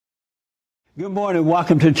Good morning.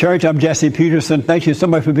 Welcome to church. I'm Jesse Peterson. Thank you so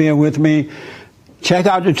much for being with me. Check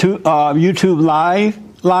out the YouTube live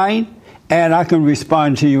line, and I can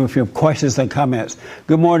respond to you if you have questions and comments.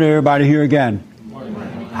 Good morning, everybody, here again. Good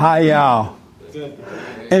morning. Hi, y'all. Good.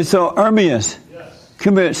 And so, Ermias,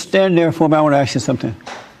 come here, stand there for me. I want to ask you something.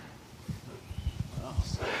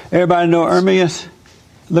 Everybody know Ermias?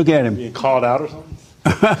 Look at him. Being called out or something?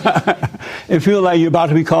 It feels like you're about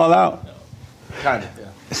to be called out? Kind of, yeah.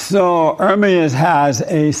 So Ermias has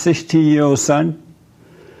a 16-year-old son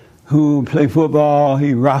who plays football,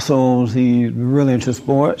 he wrestles, he's really into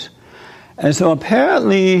sports. And so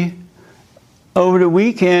apparently over the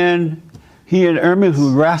weekend, he and Ermias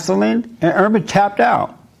were wrestling, and Ermias tapped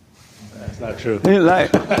out. That's not true. He's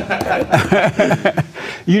like,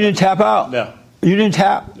 you didn't tap out? No. You didn't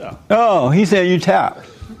tap? No. Oh, he said you tapped.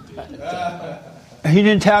 He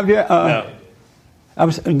didn't tap yet? No.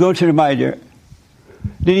 Go to the mic there.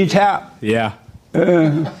 Did he tap? Yeah.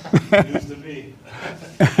 News to me.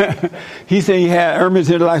 He said he had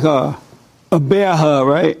Ermias in like a bear hug,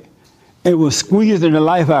 right? It was squeezing the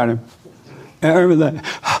life out of him. And Ermias like,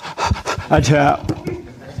 I tapped.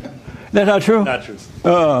 That's not true? Not true.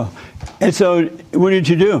 And so what did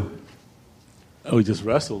you do? Oh, we just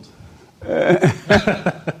wrestled. Jeremiah,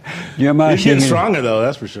 He's getting stronger, though,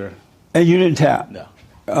 that's for sure. And you didn't tap? No.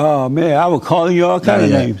 Oh, man, I would call you all kinds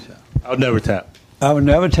of names. I would never tap. I would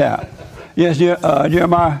never tap. Yes,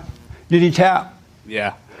 Jeremiah, did he tap?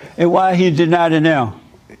 Yeah. And why he denied it now?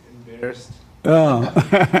 Embarrassed. Oh,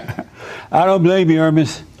 I don't blame you,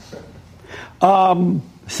 Ermias.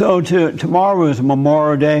 So tomorrow is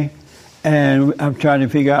Memorial Day, and I'm trying to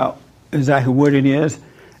figure out exactly what it is.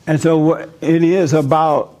 And so it is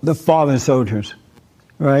about the fallen soldiers,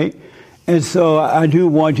 right? And so I do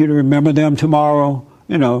want you to remember them tomorrow,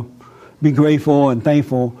 be grateful and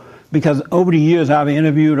thankful, because over the years I've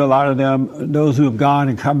interviewed a lot of them, those who have gone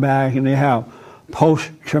and come back, and they have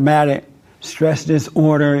post-traumatic stress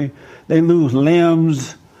disorder. They lose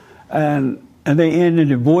limbs, and they end in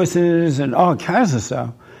divorces and all kinds of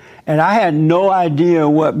stuff. And I had no idea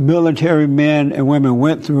what military men and women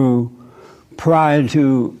went through prior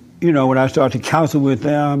to, when I started to counsel with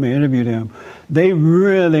them and interview them. They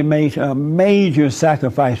really made a major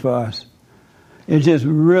sacrifice for us. It's just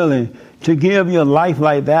really, to give your life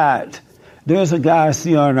like that. There's a guy I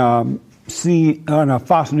see on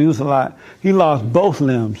Fox News a lot. He lost both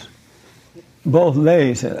limbs, both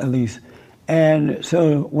legs at least. And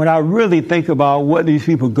so when I really think about what these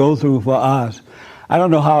people go through for us, I don't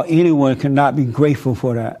know how anyone can not be grateful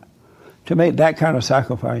for that, to make that kind of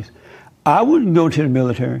sacrifice. I wouldn't go to the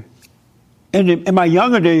military. In my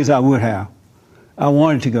younger days, I would have. I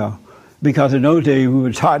wanted to go, because in those days we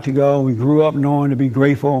were taught to go. We grew up knowing to be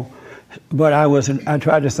grateful, but I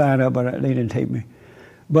tried to sign up, but they didn't take me.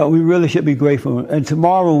 But we really should be grateful. And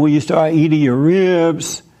tomorrow, when you start eating your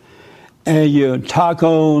ribs and your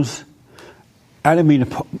tacos, I didn't mean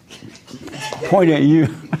to point at you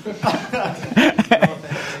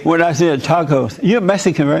when I said tacos. You're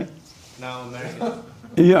Mexican, right? No, American.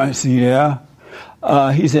 Yeah.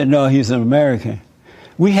 He said no, he's an American.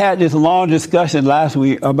 We had this long discussion last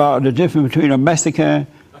week about the difference between a Mexican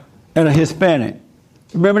and a Hispanic.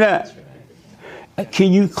 Remember that?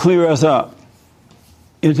 Can you clear us up?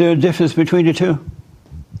 Is there a difference between the two?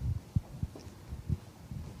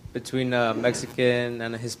 Between a Mexican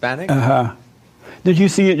and a Hispanic? Uh-huh. Did you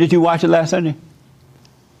see it? Did you watch it last Sunday?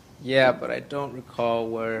 Yeah, but I don't recall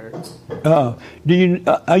where. Oh,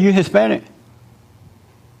 are you Hispanic?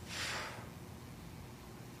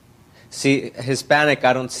 See, Hispanic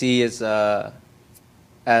I don't see as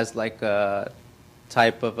like a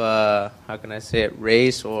type of how can I say it,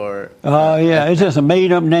 race or. Oh yeah, it's just a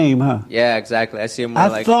made-up name, huh? Yeah, exactly. I see it more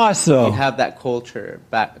like. I thought so. You have that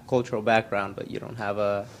cultural background, but you don't have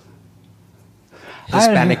a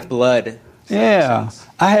Hispanic blood. Yeah,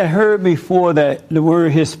 I had heard before that the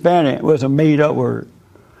word Hispanic was a made-up word,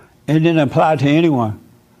 and didn't apply to anyone.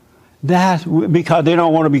 That's because they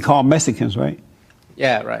don't want to be called Mexicans, right?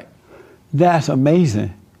 Yeah, right. That's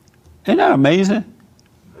amazing. Isn't that amazing?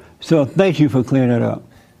 So thank you for clearing that up.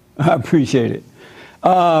 I appreciate it.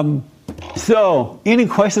 So any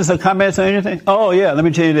questions or comments or anything? Oh, yeah, let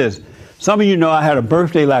me tell you this. Some of you know I had a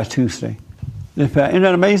birthday last Tuesday. Isn't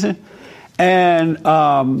that amazing? And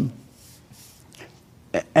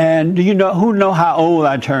do you know who know how old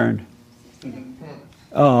I turned?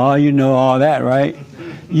 Oh, you know all that, right?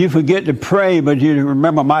 You forget to pray, but you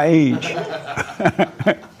remember my age.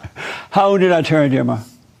 How old did I turn, Jeremiah?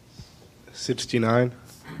 69.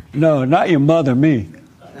 No, not your mother, me.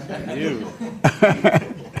 You.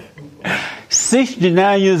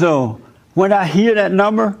 69 years old. when I hear that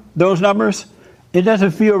number, those numbers, it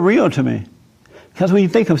doesn't feel real to me. Because when you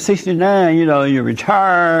think of 69, you know, you're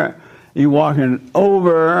retired, you're walking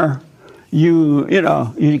over, you're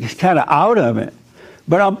kind of out of it.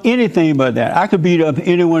 But I'm anything but that. I could beat up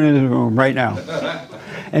anyone in this room right now.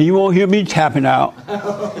 And you won't hear me tapping out.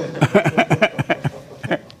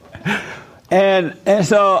 And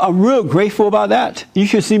so I'm real grateful about that. You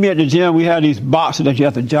should see me at the gym. We have these boxes that you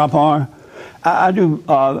have to jump on. I do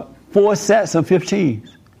 4 sets of 15s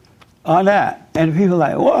on that. And people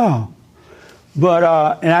are like, whoa. But,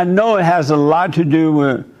 and I know it has a lot to do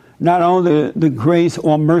with not only the grace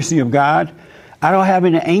or mercy of God. I don't have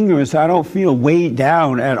any anger, so I don't feel weighed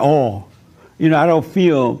down at all. You know, I don't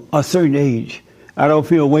feel a certain age. I don't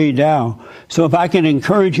feel weighed down. So if I can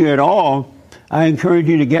encourage you at all, I encourage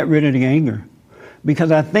you to get rid of the anger.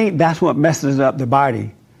 Because I think that's what messes up the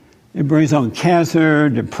body. It brings on cancer,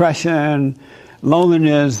 depression,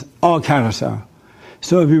 loneliness, all kind of stuff.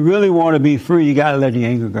 So if you really want to be free, you got to let the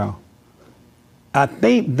anger go. I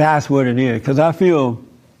think that's what it is, because I feel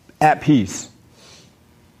at peace.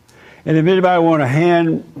 And if anybody want a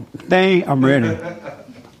hand thing, I'm ready.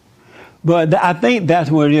 But I think that's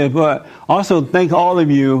what it is. But also thank all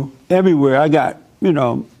of you everywhere. I got,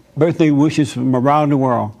 birthday wishes from around the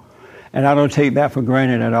world. And I don't take that for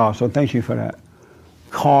granted at all. So thank you for that.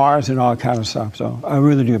 Cars and all kind of stuff. So I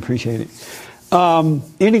really do appreciate it.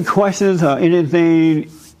 Any questions or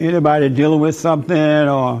anything, anybody dealing with something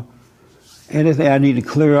or anything I need to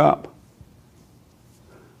clear up?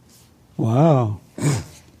 Wow.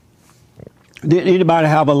 Did anybody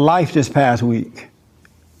have a life this past week?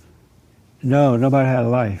 No, nobody had a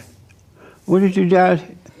life. What did you guys?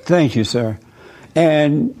 Thank you, sir.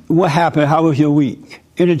 And what happened? How was your week?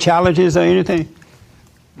 Any challenges or anything?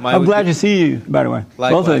 I'm glad to see you, by the way.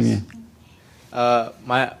 Likewise. Both of you.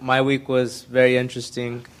 My week was very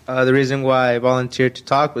interesting. The reason why I volunteered to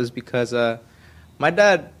talk was because my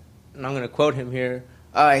dad, and I'm going to quote him here,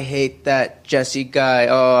 I hate that Jesse guy.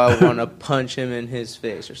 Oh, I want to punch him in his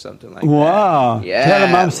face or something like that. Wow. Yeah, tell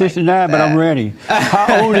him I'm 69, but I'm ready.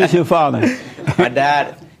 How old is your father? My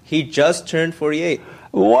dad, he just turned 48.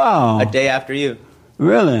 Wow. A day after you.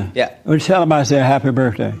 Really? Yeah. Well, tell him I said happy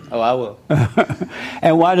birthday. Oh, I will.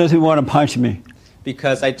 And why does he want to punch me?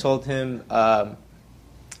 Because I told him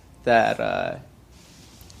that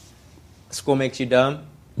school makes you dumb.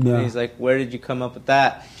 Yeah. And he's like, where did you come up with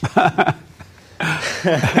that?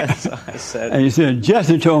 So I said... And you said,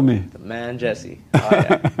 Jesse told me. The man, Jesse. Oh,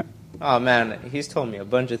 yeah. Oh, man, he's told me a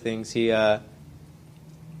bunch of things. He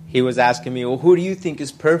was asking me, well, who do you think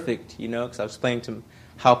is perfect? Because I was explaining to him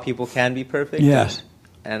how people can be perfect. Yes.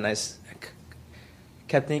 And I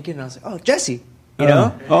kept thinking, and I was like, oh, Jesse.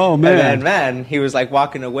 Oh, man. And then, he was like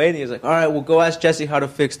walking away, and he was like, all right, well, go ask Jesse how to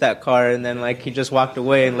fix that car. And then, he just walked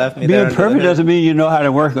away and left me there. Being perfect doesn't mean you know how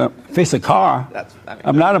to fix a car.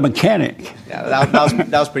 I'm not a mechanic. Yeah,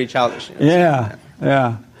 that was pretty childish. Yeah.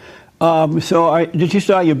 So did you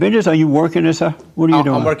start your business? Are you working or something? What are you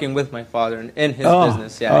doing? I'm working with my father in his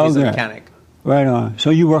business. Yeah, he's a mechanic. Right on.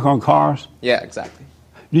 So you work on cars? Yeah, exactly.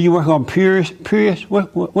 Do you work on Prius?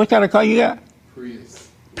 What kind of car you got?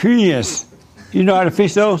 Prius. You know how to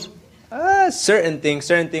fix those? Certain things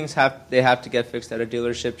have to get fixed at a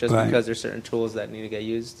dealership just because there's certain tools that need to get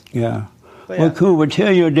used. Yeah. Well, cool. Well,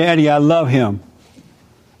 tell your daddy I love him,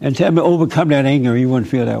 and tell him to overcome that anger. He wouldn't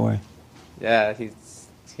feel that way. Yeah,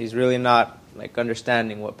 he's really not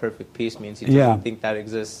understanding what perfect peace means. He doesn't think that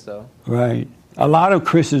exists. So. Right. A lot of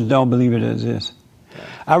Christians don't believe it exists. Yeah.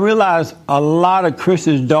 I realize a lot of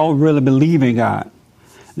Christians don't really believe in God.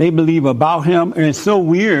 They believe about Him, and it's so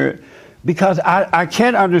weird because I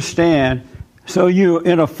can't understand. So you're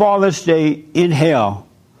in a fallen state in hell,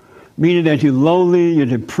 meaning that you're lonely, you're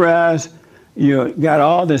depressed, you got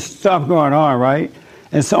all this stuff going on, right?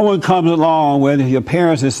 And someone comes along, whether your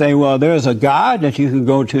parents, and say, well, there's a God that you can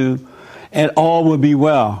go to, and all will be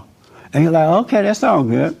well. And you're like, okay, that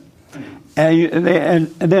sounds good. And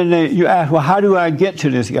then you ask, well, how do I get to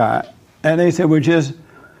this God? And they say, well, just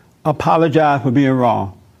apologize for being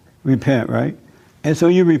wrong. Repent, right? And so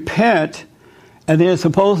you repent, and then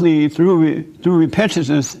supposedly through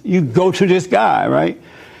repentance, you go to this guy, right?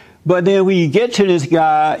 But then when you get to this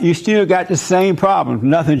guy, you still got the same problem.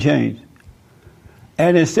 Nothing changed.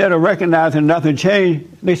 And instead of recognizing nothing changed,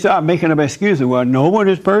 they start making up excuses. Well, no one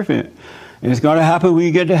is perfect. It's going to happen when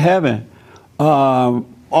you get to heaven. All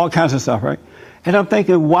kinds of stuff, right? And I'm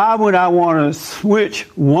thinking, why would I want to switch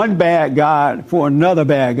one bad God for another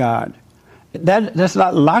bad God? That's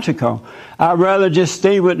not logical. I'd rather just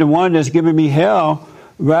stay with the one that's giving me hell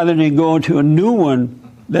rather than go to a new one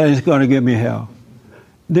that is going to give me hell.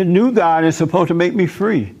 The new God is supposed to make me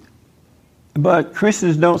free. But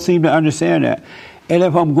Christians don't seem to understand that. And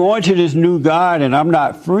if I'm going to this new God and I'm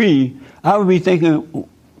not free, I would be thinking,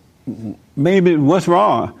 maybe what's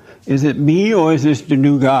wrong? Is it me or is this the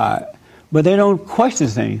new God? But they don't question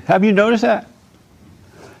things. Have you noticed that?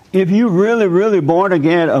 If you really, really born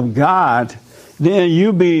again of God, then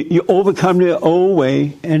you overcome the old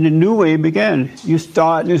way and the new way begins. You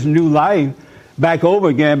start this new life back over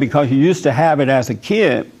again because you used to have it as a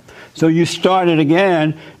kid. So you start it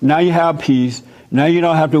again. Now you have peace. Now you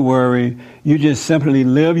don't have to worry. You just simply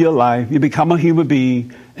live your life. You become a human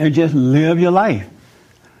being and just live your life.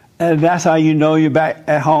 And that's how you know you're back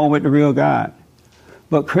at home with the real God.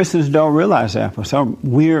 But Christians don't realize that for some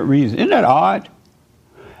weird reason. Isn't that odd?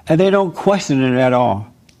 And they don't question it at all.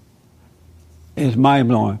 It's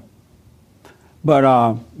mind-blowing.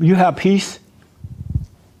 But you have peace?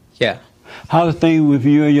 Yeah. How's the thing with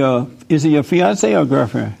you and is it your fiance or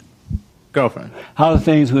girlfriend? Girlfriend. How's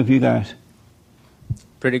things with you guys?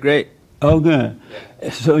 Pretty great. Oh, good.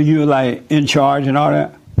 So you're like in charge and all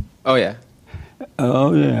that? Oh, yeah.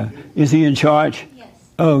 Oh, yeah. Is he in charge? Yes.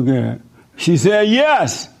 Oh, good. She said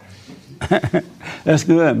yes. That's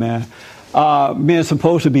good, man. Being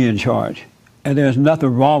supposed to be in charge. And there's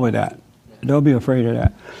nothing wrong with that. Don't be afraid of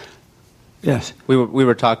that. Yes. We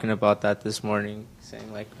were talking about that this morning,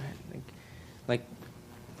 saying like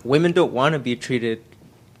women don't want to be treated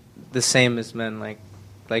the same as men,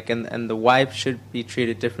 and the wife should be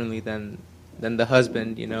treated differently than the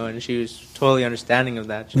husband, you know. And she was totally understanding of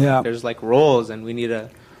that. She's like, there's like roles, and we need to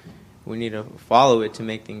follow it to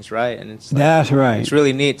make things right. And it's like, that's right. It's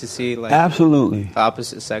really neat to see like absolutely the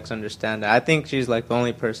opposite sex understand that. I think she's like the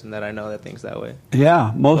only person that I know that thinks that way.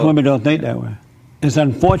 Yeah, most women don't think that way. It's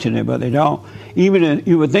unfortunate, but they don't. Even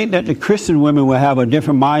you would think that the Christian women would have a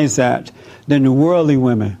different mindset than the worldly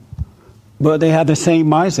women. But they have the same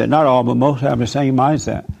mindset. Not all, but most have the same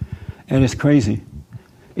mindset. And it's crazy.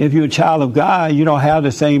 If you're a child of God, you don't have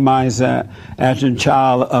the same mindset as a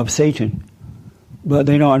child of Satan. But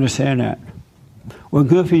they don't understand that. Well,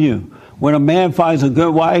 good for you. When a man finds a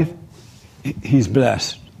good wife, he's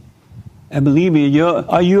blessed. And believe me,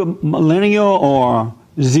 are you a millennial or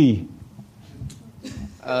Z?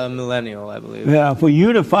 Millennial, I believe. Yeah, for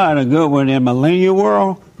you to find a good one in millennial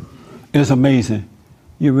world is amazing.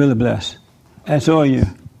 You're really blessed. And so are you.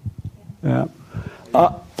 Yeah.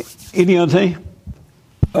 Any other thing?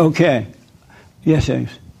 Okay. Yes,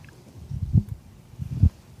 James.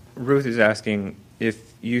 Ruth is asking, if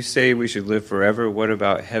you say we should live forever, what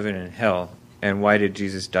about heaven and hell? And why did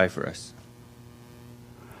Jesus die for us?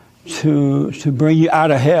 To bring you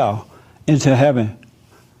out of hell into heaven.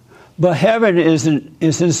 But heaven is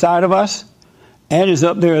inside of us and is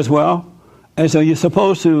up there as well. And so you're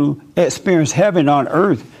supposed to experience heaven on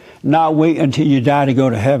earth, not wait until you die to go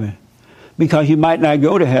to heaven. Because you might not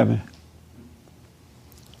go to heaven.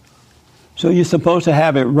 So you're supposed to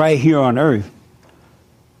have it right here on earth.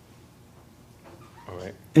 All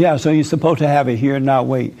right. Yeah, so you're supposed to have it here and not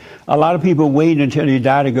wait. A lot of people wait until they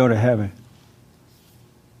die to go to heaven.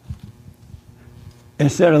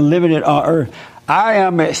 Instead of living it on earth. I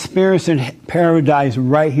am experiencing paradise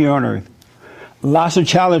right here on earth. Lots of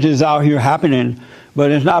challenges out here happening,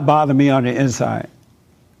 but it's not bothering me on the inside.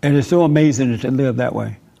 And it's so amazing to live that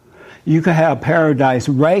way. You can have paradise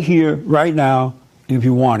right here, right now, if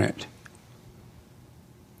you want it.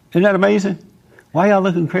 Isn't that amazing? Why y'all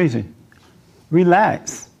looking crazy?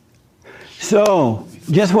 Relax. So,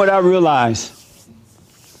 just what I realized.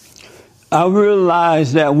 I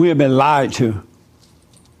realized that we have been lied to.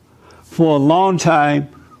 For a long time,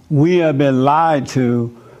 we have been lied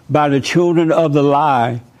to by the children of the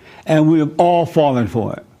lie, and we have all fallen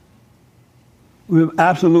for it. We've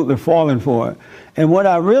absolutely fallen for it. And what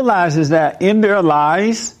I realize is that in their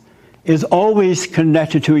lies is always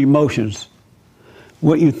connected to emotions.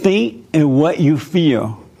 What you think and what you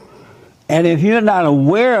feel. And if you're not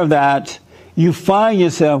aware of that, you find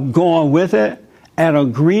yourself going with it and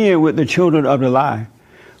agreeing with the children of the lie.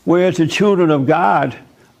 Whereas the children of God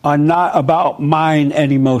are not about mind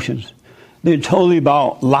and emotions. They're totally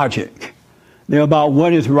about logic. They're about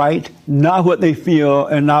what is right, not what they feel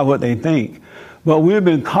and not what they think. But we've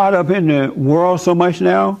been caught up in the world so much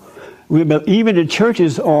now. Even the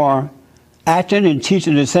churches are acting and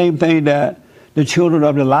teaching the same thing that the children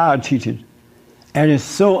of the lie are teaching. And it's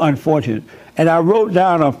so unfortunate. And I wrote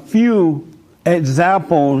down a few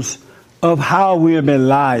examples of how we have been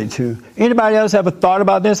lied to. Anybody else ever thought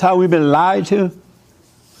about this, how we've been lied to?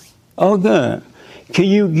 Oh, good. Can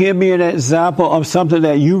you give me an example of something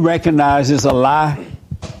that you recognize as a lie?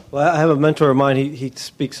 Well, I have a mentor of mine. He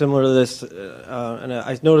speaks similar to this, and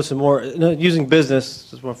I notice him more using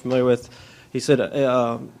business. Is what I'm familiar with. He said,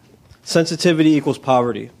 sensitivity equals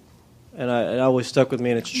poverty. And it always stuck with me,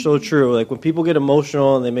 and it's so true. Like when people get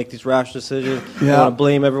emotional and they make these rash decisions, they want to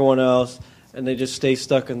blame everyone else, and they just stay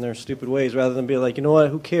stuck in their stupid ways rather than be like, you know what,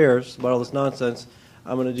 who cares about all this nonsense?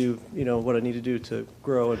 I'm going to do, what I need to do to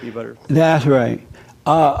grow and be better. That's right.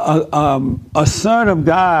 A son of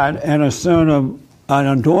God and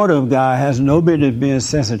a daughter of God has no business being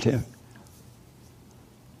sensitive.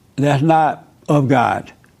 That's not of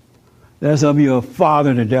God. That's of your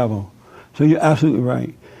father, the devil. So you're absolutely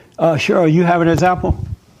right. Cheryl, you have an example?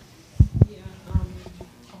 Yeah.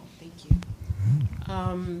 Thank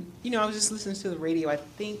you. I was just listening to the radio, I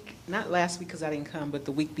think, not last week because I didn't come, but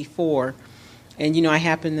the week before. And, I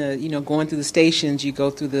happened to, going through the stations, you go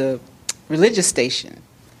through the religious station.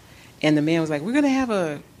 And the man was like, we're going to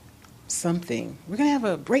have something. We're going to have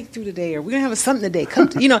a breakthrough today, or we're going to have something today. Come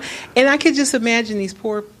to, and I could just imagine these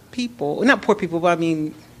poor people, not poor people, but I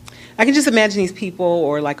mean, I can just imagine these people,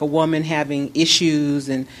 or like a woman having issues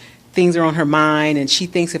and things are on her mind, and she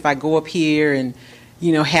thinks if I go up here and,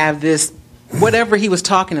 have this, whatever he was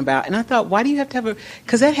talking about. And I thought, why do you have to have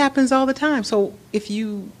because that happens all the time. So if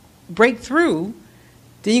you break through,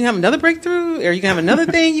 then you can have another breakthrough, or you can have another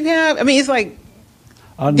thing you have. I mean, it's like,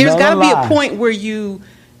 there's got to be a point where you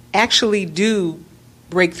actually do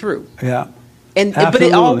break through. Yeah. But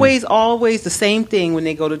it always the same thing when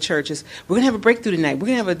they go to church is, we're going to have a breakthrough tonight. We're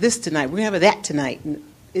going to have a this tonight. We're going to have a that tonight. And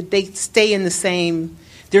they stay in the same,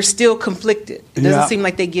 they're still conflicted. It doesn't seem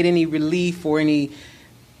like they get any relief or any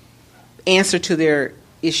answer to their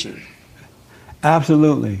issue.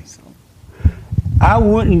 Absolutely. I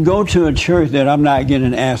wouldn't go to a church that I'm not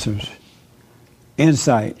getting answers,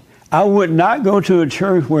 insight. I would not go to a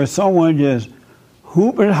church where someone just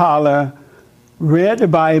hoop and holler, read the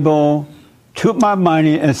Bible, took my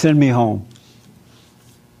money, and sent me home.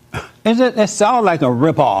 That sounds like a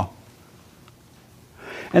ripoff.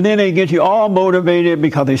 And then they get you all motivated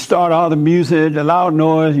because they start all the music, the loud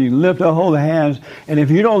noise, you lift up, hold the hands. And if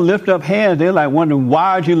you don't lift up hands, they're like wondering,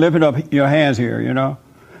 why are you lifting up your hands here,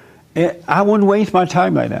 I wouldn't waste my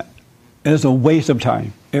time like that. It's a waste of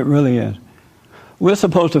time. It really is. We're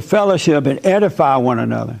supposed to fellowship and edify one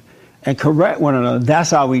another and correct one another.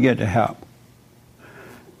 That's how we get the help.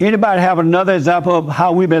 Anybody have another example of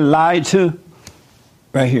how we've been lied to?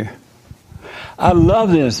 Right here. I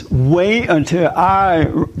love this. Wait until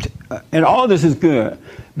and all this is good,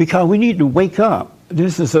 because we need to wake up.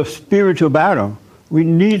 This is a spiritual battle. We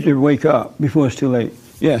need to wake up before it's too late.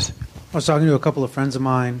 Yes? I was talking to a couple of friends of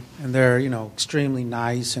mine, and they're, extremely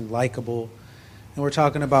nice and likable. And we're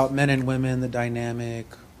talking about men and women, the dynamic,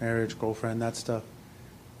 marriage, girlfriend, that stuff.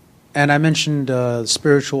 And I mentioned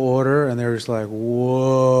spiritual order, and they're just like,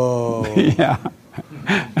 whoa. Yeah.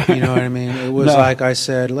 You know what I mean? It was like I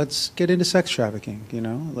said, let's get into sex trafficking,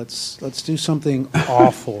 Let's do something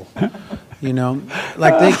awful,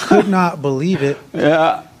 Like they could not believe it.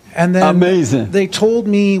 Yeah. And then amazing. They told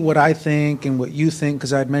me what I think and what you think,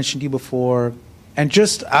 because I'd mentioned to you before. And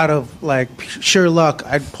just out of, sheer luck,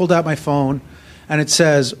 I pulled out my phone, and it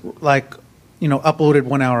says, uploaded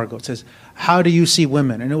 1 hour ago. It says, how do you see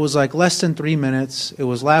women? And it was less than 3 minutes. It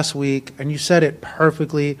was last week, and you said it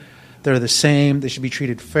perfectly. They're the same. They should be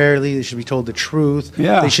treated fairly. They should be told the truth.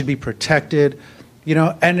 Yeah. They should be protected.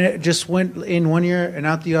 And it just went in one ear and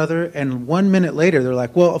out the other. And 1 minute later, they're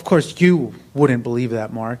like, well, of course, you wouldn't believe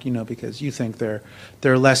that, Mark, because you think they're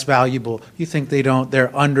less valuable. You think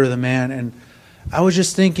they're under the man. And I was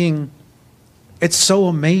just thinking, it's so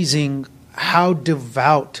amazing how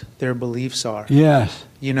devout their beliefs are. Yes.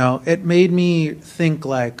 It made me think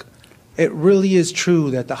it really is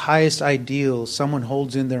true that the highest ideal someone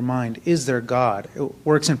holds in their mind is their God. It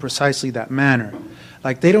works in precisely that manner.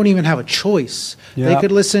 They don't even have a choice. Yeah. They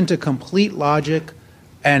could listen to complete logic,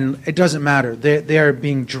 and it doesn't matter. They are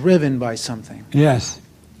being driven by something. Yes.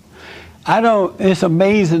 It's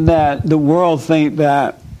amazing that the world think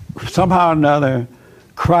that somehow or another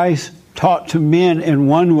Christ taught to men in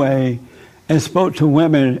one way and spoke to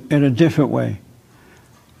women in a different way.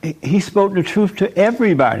 He spoke the truth to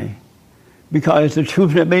everybody because it's the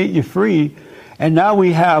truth that made you free. And now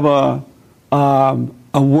we have a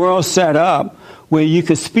world set up where you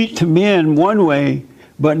could speak to men one way,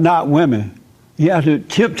 but not women. You have to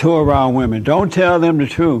tiptoe around women. Don't tell them the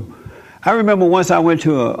truth. I remember once I went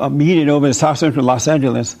to a meeting over in South Central Los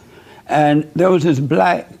Angeles, and there was this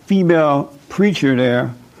black female preacher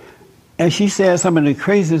there, and she said some of the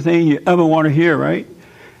craziest thing you ever want to hear, right?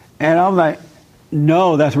 And I'm like,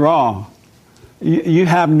 no, that's wrong. You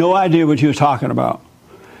have no idea what you're talking about.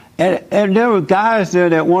 And there were guys there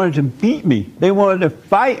that wanted to beat me. They wanted to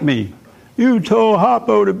fight me. You told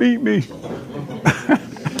Harpo to beat me.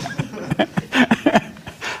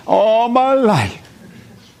 all my life.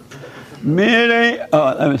 Men ain't,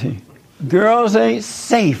 let me see. Girls ain't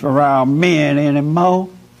safe around men anymore.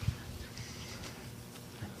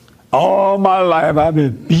 All my life I've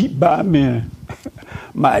been beat by men.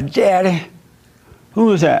 My daddy, who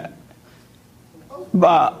was that?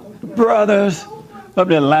 My brothers up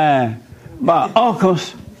the line, my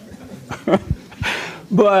uncles.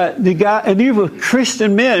 But the guy, and these were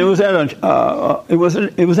Christian men. It was at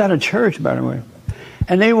a church, by the way,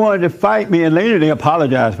 and they wanted to fight me. And later they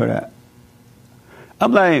apologized for that.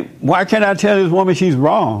 I'm like, why can't I tell this woman she's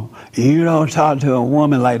wrong? You don't talk to a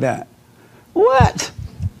woman like that. What?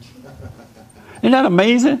 Isn't that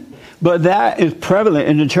amazing? But that is prevalent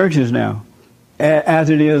in the churches now, as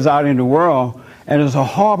it is out in the world. And it's a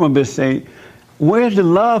horrible mistake. Where's the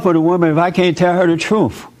love for the woman if I can't tell her the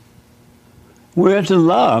truth? Where's the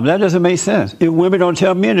love? That doesn't make sense. If women don't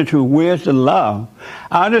tell men the truth, where's the love?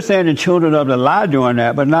 I understand the children of the lie doing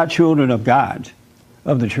that, but not children of God,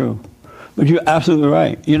 of the truth. But you're absolutely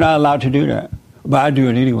right. You're not allowed to do that. But I do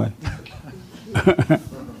it anyway.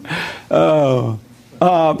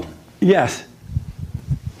 Yes.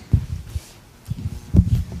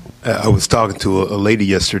 I was talking to a lady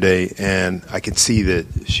yesterday, and I could see that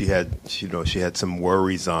she had some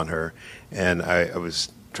worries on her, and I was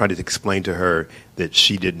trying to explain to her that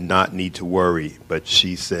she did not need to worry, but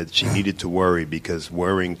she said she needed to worry because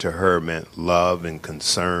worrying to her meant love and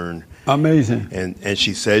concern. Amazing. And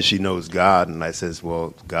she says she knows God, and I says,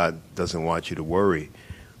 well, God doesn't want you to worry.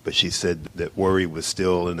 But she said that worry was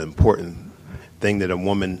still an important thing that a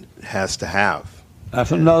woman has to have.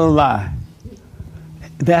 That's another lie.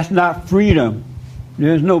 That's not freedom.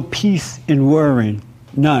 There's no peace in worrying.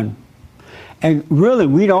 None. And really,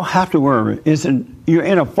 we don't have to worry. You're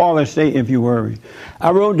in a fallen state if you worry.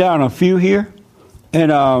 I wrote down a few here.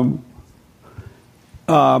 And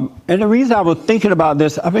the reason I was thinking about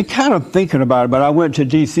this, I've been kind of thinking about it, but I went to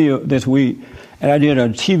D.C. this week, and I did a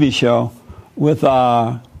TV show with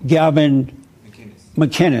Gavin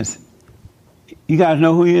McInnes. You guys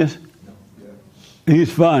know who he is? No.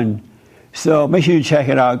 He's fun. So make sure you check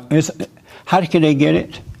it out. How can they get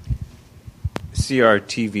it?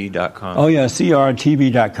 CRTV.com. Oh, yeah,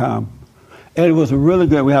 CRTV.com. And it was really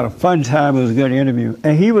good. We had a fun time. It was a good interview.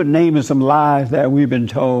 And he was naming some lies that we've been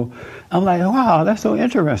told. I'm like, wow, that's so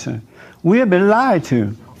interesting. We have been lied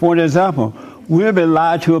to. For an example, we have been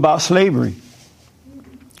lied to about slavery.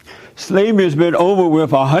 Slavery has been over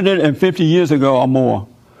with 150 years ago or more.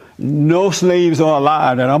 No slaves are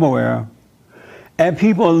alive that I'm aware of. And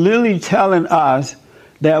people are literally telling us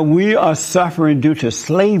that we are suffering due to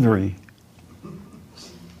slavery.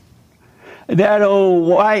 That old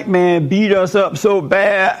white man beat us up so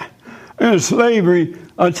bad in slavery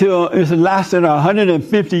until it's lasted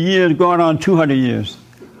 150 years, going on 200 years.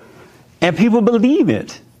 And people believe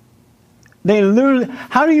it. They literally,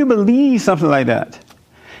 how do you believe something like that?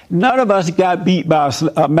 None of us got beat by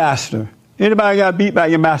a master. Anybody got beat by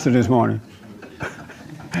your master this morning?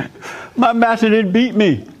 My master didn't beat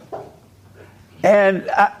me.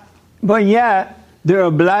 But yet, there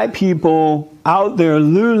are black people out there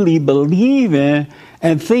literally believing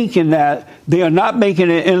and thinking that they are not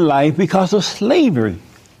making it in life because of slavery.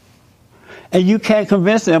 And you can't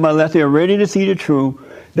convince them unless they're ready to see the truth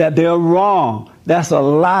that they're wrong. That's a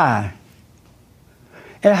lie.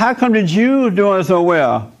 And how come the Jews doing so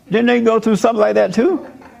well? Didn't they go through something like that too?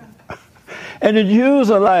 And the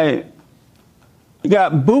Jews are like,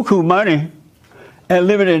 got buku money and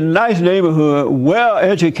living in a nice neighborhood, well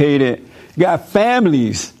educated, got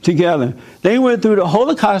families together. They went through the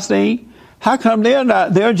Holocaust thing. How come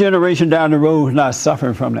their generation down the road is not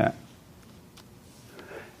suffering from that?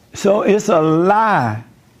 So it's a lie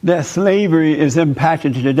that slavery is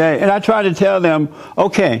impacted today. And I try to tell them,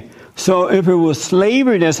 okay, so if it was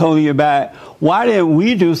slavery that's holding you back, why didn't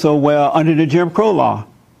we do so well under the Jim Crow law?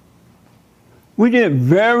 We did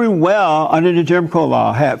very well under the Jim Crow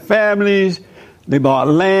law. Had families, they bought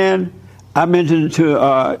land. I mentioned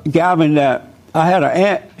to Gavin that I had an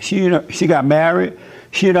aunt, she got married.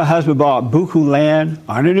 She and her husband bought buku land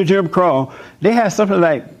under the Jim Crow. They had something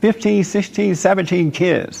like 15, 16, 17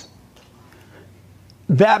 kids.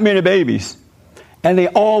 That many babies. And they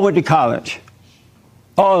all went to college.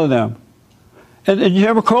 All of them. And the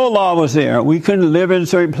Jim Crow law was there. We couldn't live in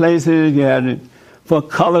certain places. You had for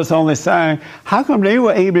colors only sign. How come they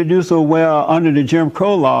were able to do so well under the Jim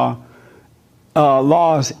Crow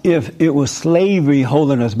laws if it was slavery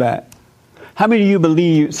holding us back? How many of you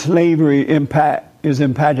believe slavery is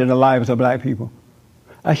impacting the lives of black people?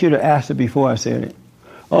 I should have asked it before I said it.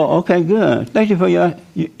 Oh, okay, good. Thank you for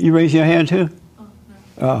you raised your hand too?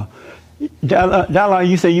 Oh. Dalla,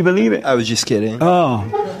 you say you believe it? I was just kidding.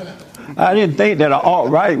 Oh. I didn't think that an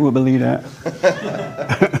alt-right would believe that.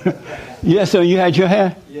 Yes, so you had your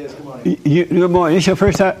hand? Yes, good morning. Good morning. It's your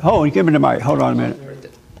first time? Oh, give me the mic. Hold on a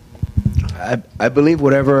minute. I believe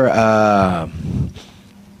whatever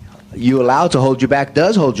you allow to hold you back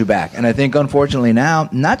does hold you back. And I think, unfortunately, now,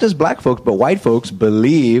 not just black folks, but white folks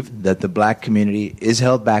believe that the black community is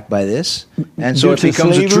held back by this. And so it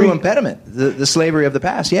becomes a true impediment. The slavery of the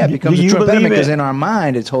past, it becomes a true impediment because in our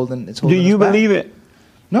mind it's holding us back. Do you believe it?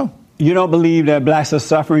 No. You don't believe that blacks are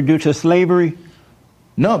suffering due to slavery?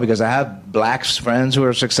 No, because I have blacks friends who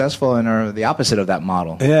are successful and are the opposite of that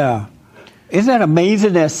model. Yeah. Isn't that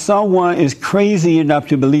amazing that someone is crazy enough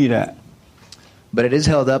to believe that? But it is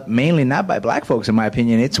held up mainly not by black folks, in my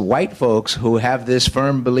opinion. It's white folks who have this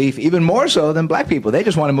firm belief, even more so than black people. They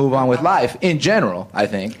just want to move on with life, in general, I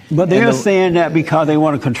think. But they're saying that because they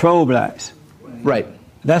want to control blacks. Right.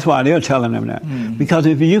 That's why they're telling them that. Mm-hmm. Because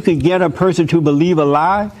if you can get a person to believe a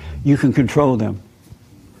lie, you can control them.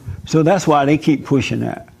 So that's why they keep pushing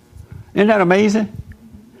that. Isn't that amazing?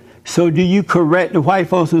 So do you correct the white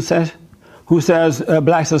folks who says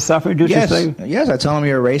blacks are suffering due to slavery? Yes, I tell them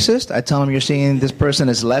you're a racist. I tell them you're seeing this person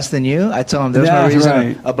as less than you. I tell them there's no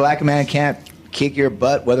reason a black man can't kick your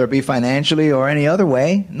butt, whether it be financially or any other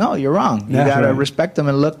way. No, you're wrong. You got to respect them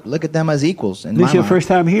and look at them as equals. This is your first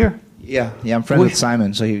time here? Yeah, I'm friends with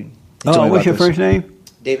Simon. So he what's your first name?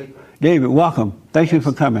 David. David, welcome. Thank you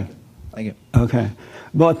for coming. Thank you. Okay.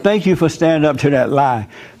 Well, thank you for standing up to that lie.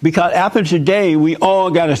 Because after today, we all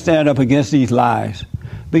got to stand up against these lies.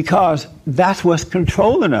 Because that's what's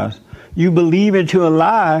controlling us. You believe into a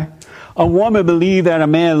lie. A woman believed that a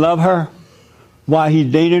man loved her while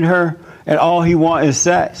he's dating her, and all he wants is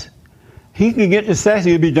sex. He can get the sex,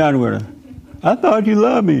 he'll be done with her. I thought you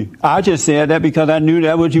loved me. I just said that because I knew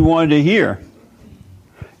that's what you wanted to hear.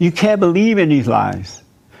 You can't believe in these lies.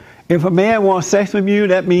 If a man wants sex with you,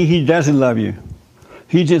 that means he doesn't love you.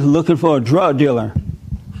 He's just looking for a drug dealer.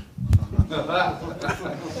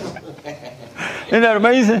 Isn't that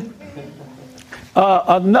amazing?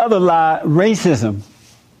 Another lie, racism.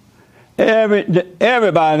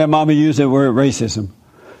 Everybody and their mama use the word racism.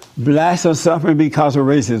 Blacks are suffering because of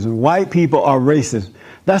racism. White people are racist.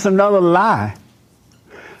 That's another lie.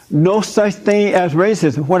 No such thing as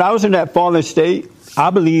racism. When I was in that fallen state, I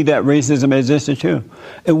believed that racism existed too.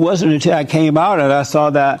 It wasn't until I came out and I saw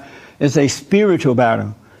that it's a spiritual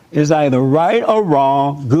battle. It's either right or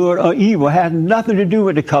wrong, good or evil. It has nothing to do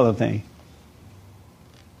with the color thing.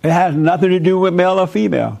 It has nothing to do with male or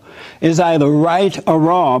female. It's either right or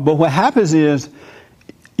wrong. But what happens is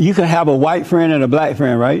you can have a white friend and a black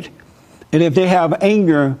friend, right? And if they have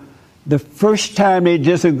anger, the first time they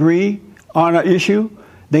disagree on an issue,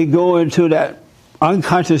 they go into that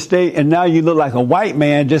unconscious state, and now you look like a white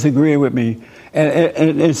man disagreeing with me.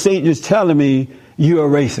 And Satan is telling me you're a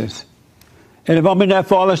racist. And if I'm in that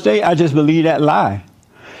fallen state, I just believe that lie.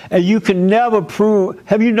 And you can never prove,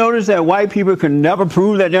 have you noticed that white people can never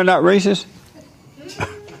prove that they're not racist?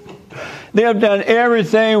 They have done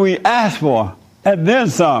everything we asked for, and then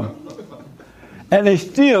some. And they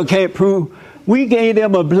still can't prove. We gave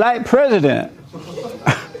them a black president.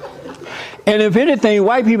 And if anything,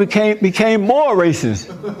 white people became more racist.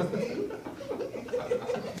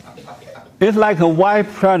 It's like a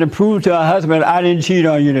wife trying to prove to her husband, I didn't cheat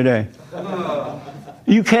on you today.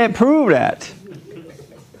 You can't prove that.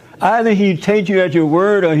 Either he takes you at your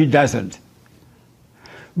word or he doesn't.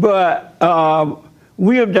 But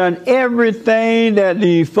we have done everything that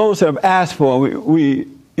the folks have asked for. We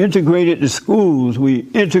integrated the schools. We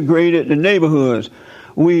integrated the neighborhoods.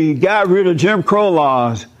 We got rid of Jim Crow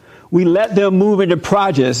laws. We let them move into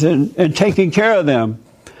projects and taking care of them.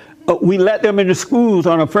 We let them into schools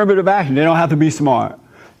on affirmative action. They don't have to be smart.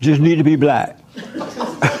 Just need to be black.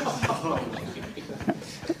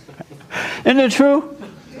 Isn't it true?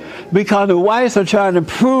 Because the whites are trying to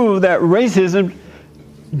prove that racism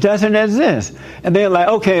doesn't exist. And they're like,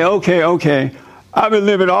 okay. I've been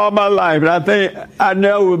living all my life, and I think I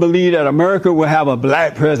never would believe that America will have a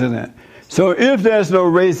black president. So if there's no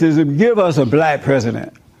racism, give us a black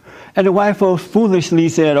president. And the white folks foolishly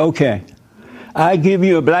said, okay, I give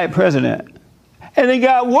you a black president. And it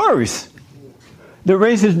got worse. The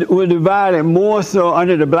races were divided more so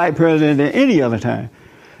under the black president than any other time.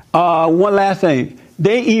 One last thing.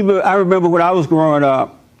 I remember when I was growing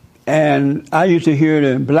up, and I used to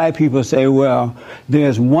hear the black people say, well,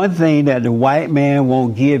 there's one thing that the white man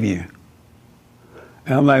won't give you.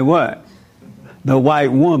 And I'm like, what? The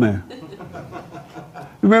white woman.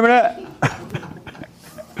 Remember that?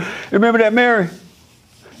 Remember that, Mary?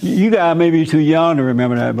 You guys may be too young to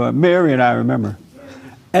remember that, but Mary and I remember.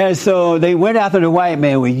 And so they went after the white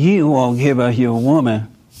man, well, you won't give us your woman.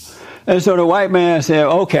 And so the white man said,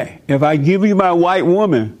 okay, if I give you my white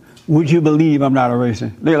woman, would you believe I'm not a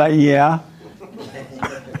racist? They're like, yeah.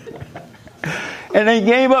 And they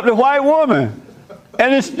gave up the white woman.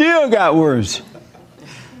 And it still got worse.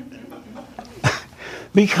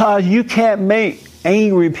 Because you can't make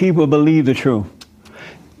angry people believe the truth.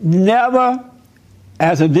 Never,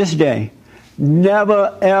 as of this day,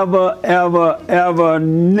 never, ever, ever, ever,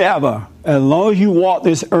 never, as long as you walk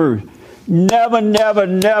this earth, never, never,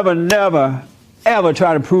 never, never, ever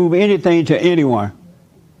try to prove anything to anyone.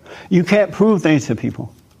 You can't prove things to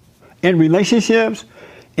people. In relationships,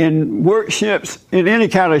 in workships, in any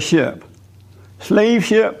kind of ship, slave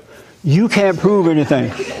ship, you can't prove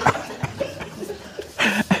anything.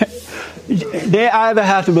 They either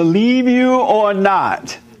have to believe you or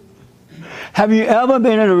not. Have you ever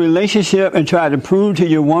been in a relationship and tried to prove to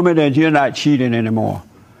your woman that you're not cheating anymore?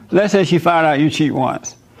 Let's say she found out you cheat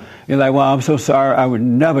once. You're like, well, I'm so sorry. I would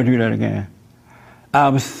never do that again.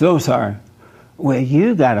 I'm so sorry. Well,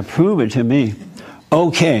 you got to prove it to me.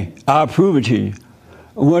 Okay, I'll prove it to you.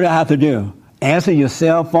 What do I have to do? Answer your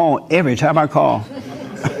cell phone every time I call.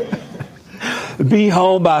 Be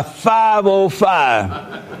home by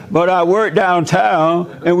 5:05. But I work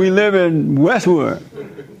downtown and we live in Westwood.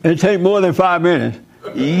 It takes more than 5 minutes.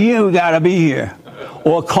 You got to be here.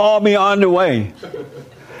 Or call me on the way.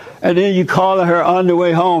 And then you call her on the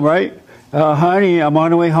way home, right? Honey, I'm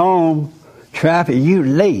on the way home. Traffic, you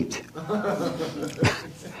late.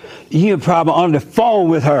 You're probably on the phone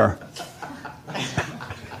with her.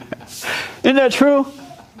 Isn't that true?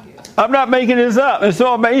 I'm not making this up. It's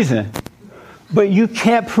so amazing. But you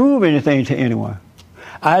can't prove anything to anyone.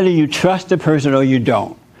 Either you trust the person or you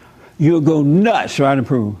don't. You'll go nuts trying to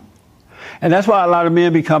prove. And that's why a lot of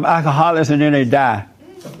men become alcoholics and then they die.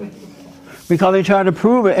 Because they try to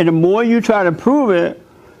prove it. And the more you try to prove it,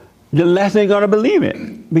 the less they're going to believe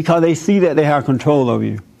it. Because they see that they have control over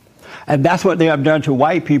you. And that's what they have done to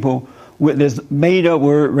white people with this made-up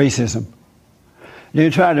word racism.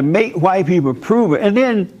 They're trying to make white people prove it. And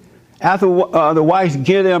then after the whites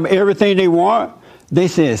give them everything they want, they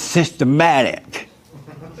say it's systematic.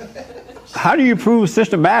 How do you prove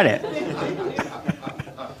systematic?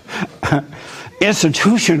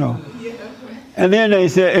 Institutional. And then they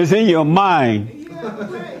say it's in your mind.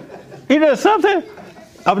 You know something?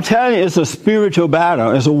 I'm telling you, it's a spiritual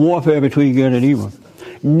battle. It's a warfare between good and evil.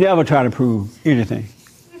 Never try to prove anything.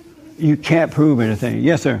 You can't prove anything.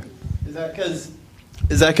 Yes, sir. Is that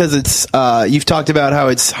because it's you've talked about how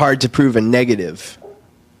it's hard to prove a negative?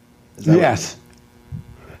 Yes.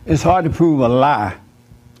 It's hard to prove a lie.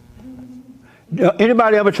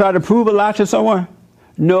 Anybody ever try to prove a lie to someone?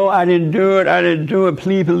 No, I didn't do it. I didn't do it.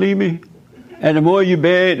 Please believe me. And the more you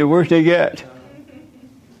beg, the worse they get.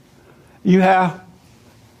 You have?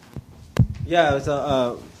 Yeah,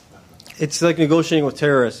 it's like negotiating with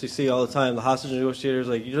terrorists. You see all the time. The hostage negotiators,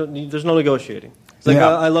 like there's no negotiating. It's like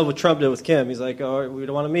I love what Trump did with Kim. He's like, "Oh, we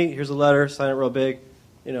don't want to meet. Here's a letter. Sign it real big.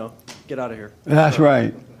 Get out of here." That's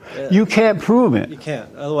right. Yeah. You can't prove it. You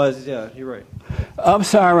can't. Otherwise, yeah, you're right. I'm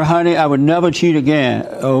sorry, honey. I would never cheat again.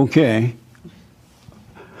 Okay.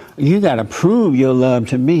 You got to prove your love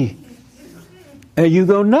to me. And you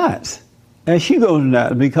go nuts. And she goes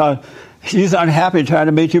nuts because she's unhappy trying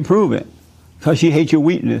to make you prove it. Because she hates your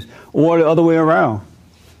weakness. Or the other way around.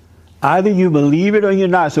 Either you believe it or you're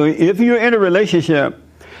not. So if you're in a relationship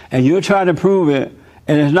and you're trying to prove it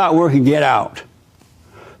and it's not working, get out.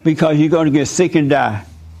 Because you're going to get sick and die.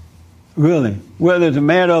 Really. Whether it's a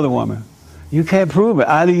man or the woman. You can't prove it.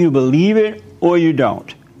 Either you believe it or you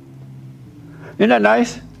don't. Isn't that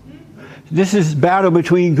nice? This is battle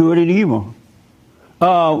between good and evil.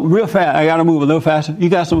 Real fast. I got to move a little faster. You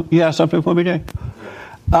got something for me there?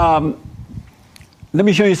 Let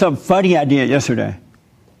me show you something funny I did yesterday.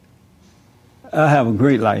 I have a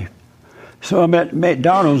great life. So I'm at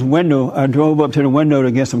McDonald's window. I drove up to the window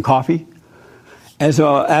to get some coffee. And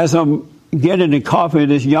so as I'm getting the coffee,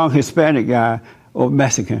 this young Hispanic guy, or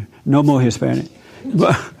Mexican, no more Hispanic,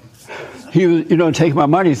 but he was, taking my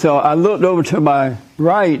money. So I looked over to my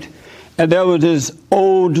right, and there was this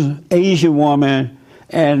old Asian woman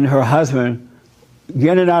and her husband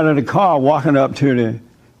getting out of the car, walking up to the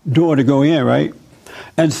door to go in, right?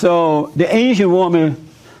 And so the Asian woman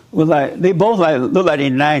was like, they both looked like they're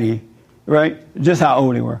 90, right? Just how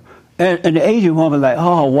old they were. And the Asian woman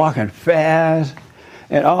walking fast,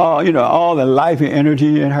 and all the life and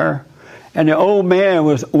energy in her. And the old man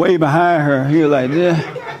was way behind her. He was like this.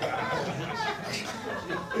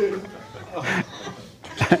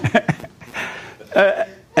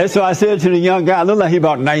 And so I said to the young guy, looked like he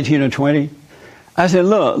about 19 or 20. I said,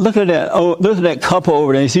 look at that. Oh, look at that couple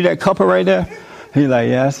over there. You see that couple right there? He's like,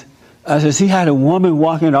 yes. I said, see how the woman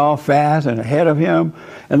walking all fast and ahead of him?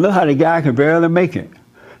 And look how the guy could barely make it.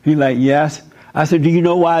 He's like, yes. I said, do you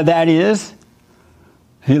know why that is?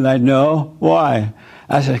 He's like, no. Why?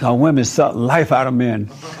 I said, because women suck life out of men.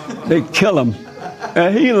 They kill them.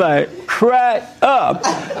 And he like, cracked up.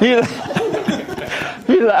 He like,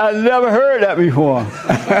 I never heard that before.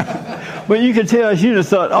 But you can tell she just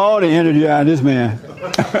sucked all the energy out of this man.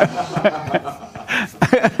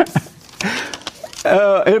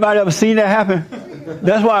 Anybody ever seen that happen?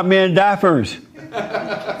 That's why men die first.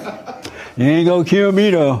 You ain't gonna kill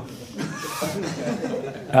me though.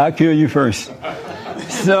 I'll kill you first.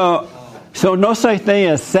 So no such thing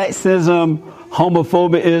as sexism,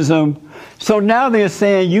 homophobism. So now they're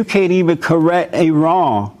saying you can't even correct a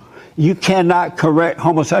wrong. You cannot correct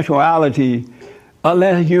homosexuality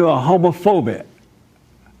unless you're a homophobic.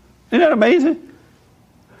 Isn't that amazing?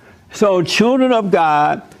 So children of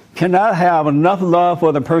God cannot have enough love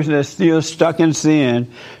for the person that's still stuck in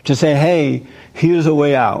sin to say, hey, here's a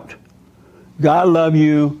way out. God love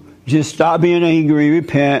you. Just stop being angry,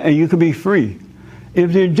 repent, and you can be free.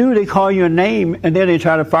 If they do, they call you a name, and then they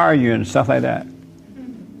try to fire you and stuff like that.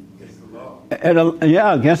 Against the law.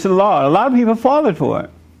 Yeah, against the law. A lot of people falling for it.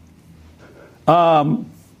 I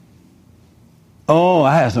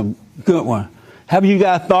had some good one. Have you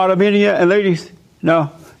guys thought of any yet, ladies?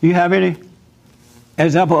 No? You have any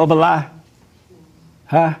example of a lie?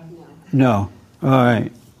 Huh? No. All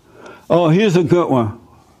right. Oh, here's a good one.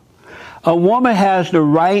 A woman has the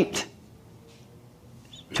right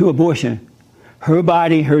to abortion. Her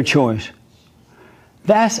body, her choice.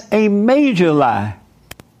 That's a major lie.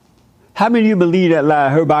 How many of you believe that lie?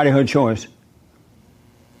 Her body, her choice.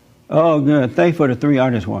 Oh, good. Thanks for the 3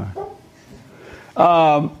 honest one.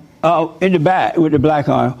 In the back with the black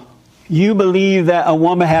on. You believe that a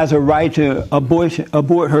woman has a right to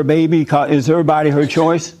abort her baby because it's her body, her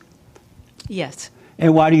choice? Yes.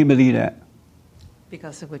 And why do you believe that?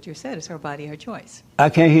 Because of what you said, it's her body, her choice. I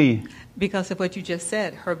can't hear you. Because of what you just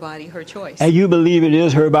said, her body, her choice. And you believe it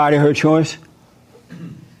is her body, her choice?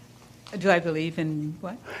 Do I believe in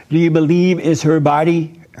what? Do you believe it's her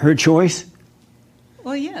body, her choice?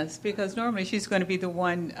 Well, yes, because normally she's going to be the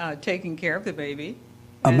one taking care of the baby.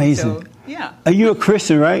 Amazing. So, yeah. Are you a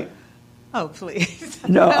Christian, right? Oh, please.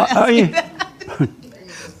 No, are you? This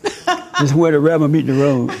is where the rubber meet the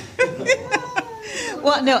road.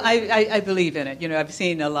 Well, no, I believe in it. You know, I've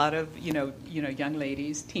seen a lot of, young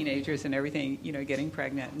ladies, teenagers and everything, getting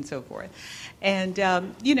pregnant and so forth. And,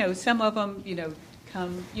 some of them,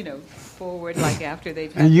 come, forward like after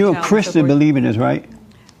they've had And you're the a child Christian believing this, right?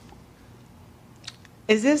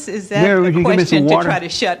 Is that Mary, a question to try to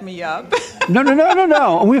shut me up?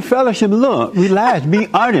 No. We're fellowship. Look, relax. Be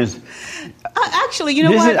honest. Actually, you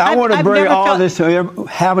know what? I want to bring all this to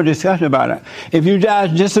have a discussion about it. If you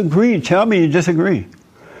guys disagree, tell me you disagree.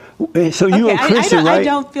 So you're a Christian, right? I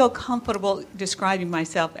don't feel comfortable describing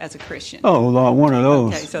myself as a Christian. Oh, Lord, one of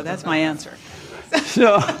those. Okay, so that's my answer.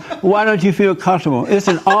 So why don't you feel comfortable? It's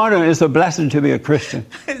an honor. It's a blessing to be a Christian.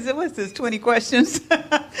 What's this, 20 questions?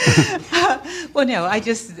 Well, no, I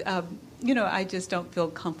just don't feel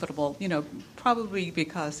comfortable, probably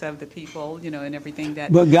because of the people, and everything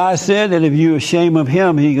that... But God said that if you're ashamed of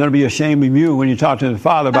him, he's going to be ashamed of you when you talk to the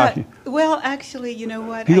Father about you. Well, actually, you know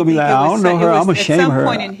what? He's going to be like, I don't know her, I'm ashamed of her. At some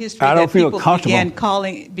point in history I don't feel people comfortable.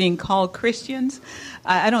 began being called Christians.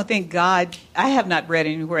 I don't think God... I have not read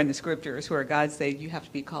anywhere in the scriptures where God said you have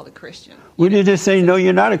to be called a Christian. We did just say, no,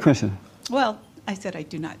 you're not a Christian. Well, I said I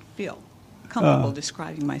do not feel comfortable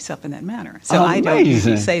describing myself in that manner. So I don't amazing.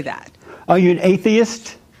 usually say that. Are you an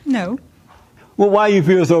atheist? No. Well, why do you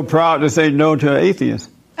feel so proud to say no to an atheist?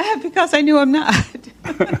 Because I knew I'm not.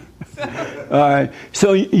 All right.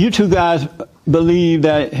 So you two guys believe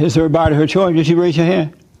that it's her body, her choice. Did you raise your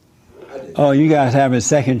hand? Oh, you guys have a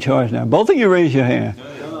second choice now. Both of you raise your hand.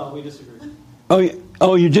 No, we disagree.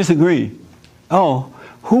 Oh, you disagree? Oh,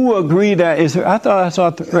 who agreed that is her? I thought I saw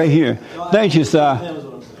it right here. Thank you,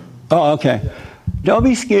 sir. Oh, okay. Don't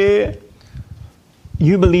be scared.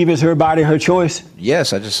 You believe it's her body, her choice?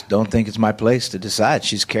 Yes, I just don't think it's my place to decide.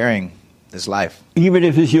 She's carrying this life. Even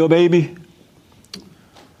if it's your baby?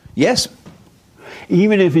 Yes.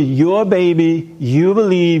 Even if it's your baby, you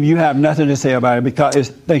believe you have nothing to say about it because it's,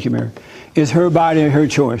 thank you, Mary, it's her body and her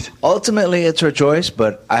choice. Ultimately, it's her choice,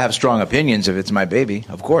 but I have strong opinions if it's my baby,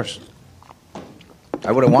 of course.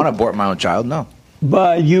 I wouldn't want to abort my own child, no.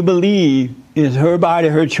 But you believe it's her body,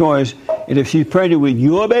 her choice, and if she's pregnant with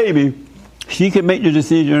your baby, she can make the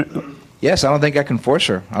decision. Yes, I don't think I can force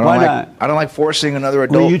her. Why not? I don't like forcing another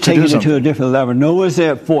adult Well, you to take do it something. to a different level. No one's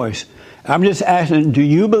at force. I'm just asking, do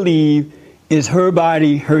you believe it's her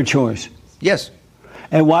body, her choice? Yes.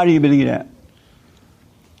 And why do you believe that?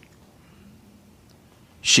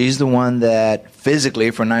 She's the one that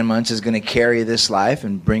physically for 9 months is going to carry this life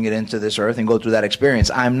and bring it into this earth and go through that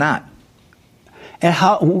experience. I'm not. And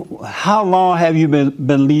how long have you been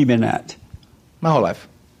believing that? My whole life.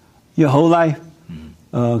 Your whole life?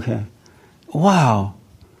 Mm-hmm. Okay. Wow.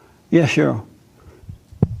 Yeah, sure.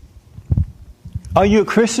 Are you a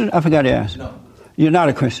Christian? I forgot to ask. No. You're not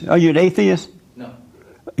a Christian. Are you an atheist? No.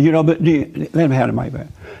 You know, but let me have the mic back.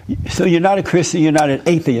 So you're not a Christian. You're not an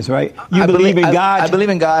atheist, right? You believe in God. I believe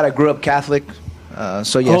in God. I grew up Catholic.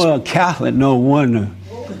 So yes. Oh, a Catholic. No wonder.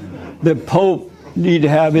 The Pope need to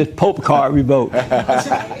have his Pope card revoked.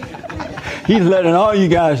 He's letting all you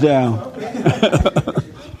guys down.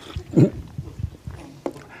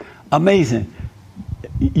 Amazing.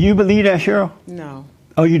 You believe that, Cheryl? No.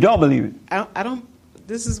 Oh, you don't believe it? I don't.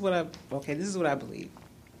 This is what I believe.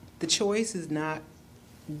 The choice is not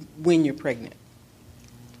when you're pregnant.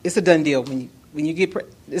 It's a done deal. When you get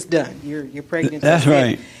it's done. You're pregnant. That's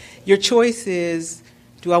right. Your choice is: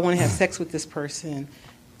 do I want to have sex with this person?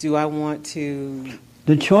 Do I want to?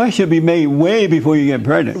 The choice should be made way before you get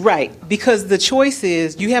pregnant. Right, because the choice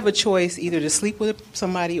is you have a choice either to sleep with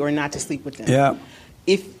somebody or not to sleep with them. Yeah.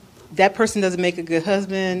 If that person doesn't make a good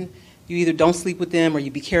husband, you either don't sleep with them or you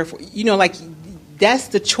be careful. You know, like that's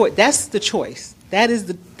the choice. That's the choice.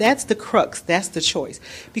 That's the crux. That's the choice.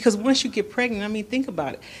 Because once you get pregnant, I mean, think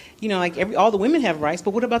about it. You know, like all the women have rights,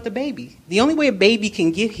 but what about the baby? The only way a baby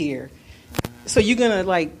can get here, so you're gonna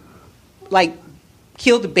like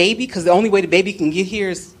kill the baby because the only way the baby can get here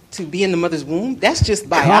is to be in the mother's womb? That's just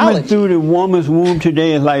biology. Coming through the woman's womb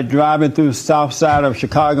today is like driving through the south side of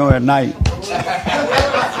Chicago at night.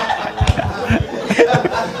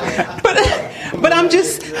 But I'm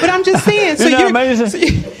just saying. So Isn't that you're amazing?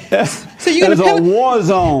 So you're It's a war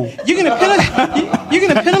zone. You're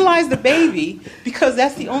gonna penalize the baby because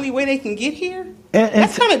that's the only way they can get here.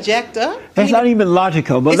 That's kind of jacked up. It's not even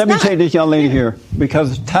logical. But let me take this young lady here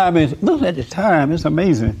because time is. Look at the time. It's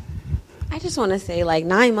amazing. I just want to say, like,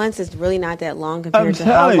 9 months is really not that long compared to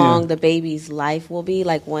how long the baby's life will be,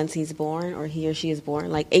 like, once he's born or he or she is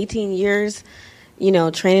born. Like, 18 years, you know,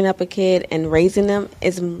 training up a kid and raising them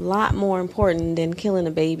is a lot more important than killing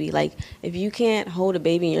a baby. Like, if you can't hold a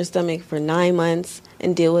baby in your stomach for 9 months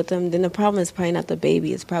and deal with them, then the problem is probably not the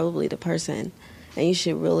baby. It's probably the person. And you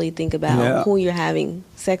should really think about who you're having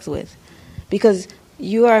sex with. Because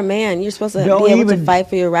you are a man. You're supposed to be able to fight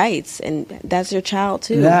for your rights. And that's your child,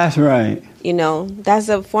 too. That's right. You know, that's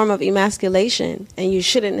a form of emasculation. And you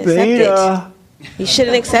shouldn't accept it. You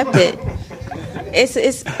shouldn't accept it.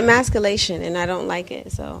 It's emasculation, and I don't like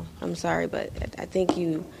it. So I'm sorry, but I think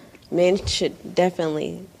men should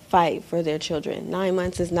definitely fight for their children. 9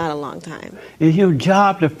 months is not a long time. It's your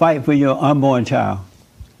job to fight for your unborn child.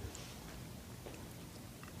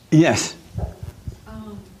 Yes.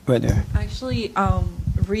 Right there. Actually,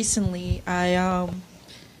 recently I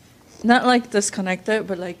not like disconnected,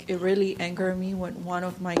 but like it really angered me when one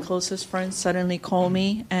of my closest friends suddenly called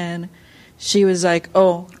me and she was like,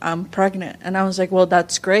 "Oh, I'm pregnant," and I was like, "Well,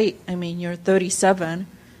 that's great. I mean, you're 37.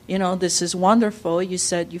 You know, this is wonderful. You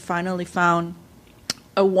said you finally found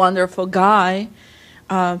a wonderful guy,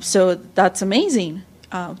 so that's amazing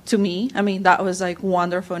to me. I mean, that was like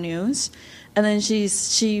wonderful news." And then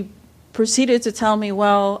she proceeded to tell me,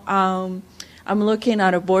 "Well, I'm looking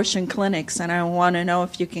at abortion clinics, and I want to know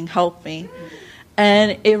if you can help me."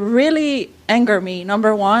 And it really angered me.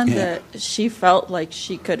 Number one, that she felt like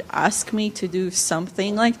she could ask me to do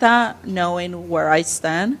something like that, knowing where I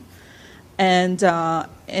stand. And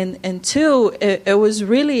two, it was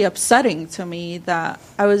really upsetting to me that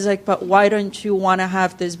I was like, "But why don't you want to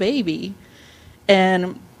have this baby?"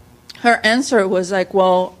 And her answer was like,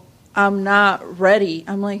 "Well, I'm not ready."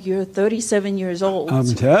 I'm like, "You're 37 years old.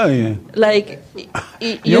 I'm telling you. Like,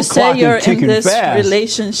 you say you're in this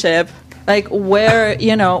relationship. Like, where,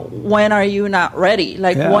 you know, when are you not ready?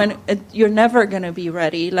 Like, when you're never going to be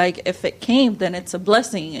ready. Like, if it came, then it's a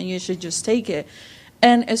blessing, and you should just take it."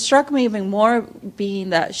 And it struck me even more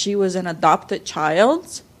being that she was an adopted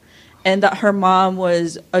child and that her mom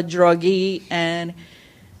was a druggie. And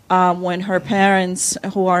when her parents,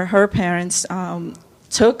 who are her parents,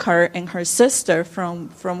 took her and her sister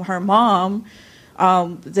from her mom,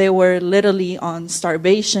 they were literally on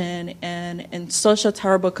starvation and in such a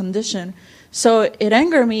terrible condition. So it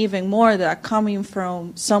angered me even more that coming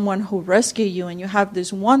from someone who rescued you and you have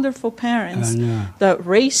these wonderful parents that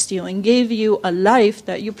raised you and gave you a life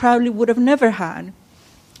that you probably would have never had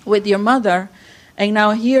with your mother. And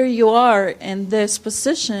now here you are in this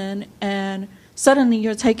position and suddenly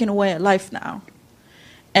you're taking away a life now.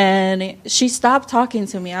 And she stopped talking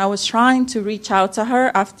to me. I was trying to reach out to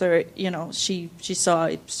her after, she saw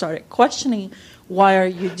it, started questioning, why are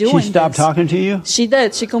you doing this? She stopped talking to you? She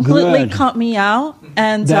did. She completely Good. cut me out.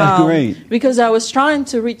 And That's great. Because I was trying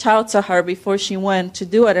to reach out to her before she went to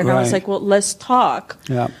do it. And I was Right. like, well, let's talk.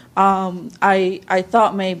 Yeah. I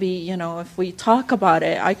thought maybe, if we talk about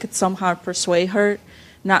it, I could somehow persuade her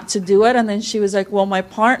not to do it. And then she was like, well, my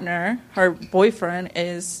partner, her boyfriend,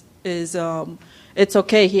 is it's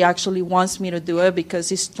okay. He actually wants me to do it because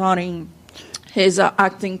he's starting his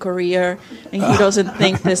acting career, and he doesn't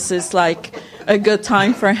think this is like a good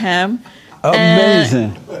time for him.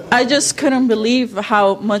 Amazing. And I just couldn't believe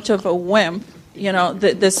how much of a wimp,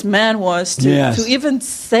 this man was to even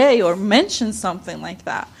say or mention something like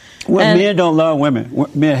that. Well, And men don't love women.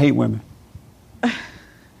 Men hate women.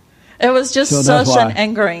 it was just So that's such an why.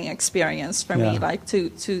 angering experience for me, Yeah. like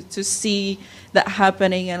to see that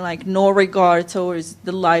happening and like no regard towards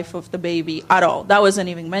the life of the baby at all. That wasn't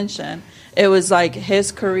even mentioned. It was like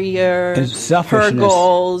his career, It's her selfishness.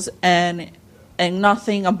 goals, and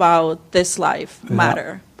nothing about this life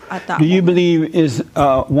matter at that Do you moment. believe is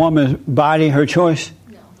a woman's body her choice?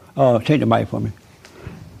 No. Oh, take the mic for me.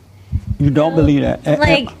 You don't believe that?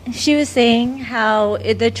 Like she was saying, how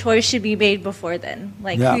the choice should be made before then,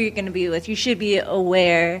 like Yeah. who you're going to be with. You should be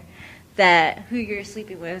aware that who you're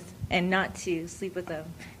sleeping with, and not to sleep with them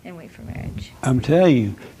and wait for marriage. I'm telling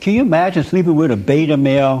you. Can you imagine sleeping with a beta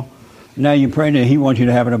male? Now you're pregnant. He wants you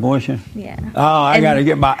to have an abortion. Yeah. Oh, I got to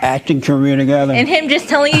get my acting career together. And him just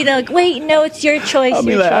telling you to like, wait, no, it's your choice. I'll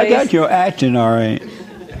be your like, I choice. got your acting, all right.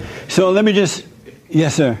 So let me just,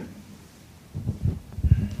 yes, sir.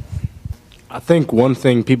 I think one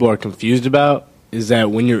thing people are confused about is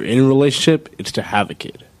that when you're in a relationship, it's to have a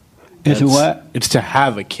kid. It's a what? It's to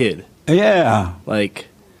have a kid. Yeah. Like,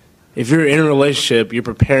 if you're in a relationship, you're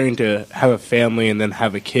preparing to have a family and then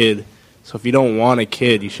have a kid. So if you don't want a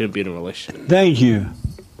kid, you shouldn't be in a relationship. Thank you.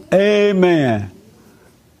 Amen.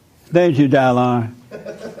 Thank you, Dylon.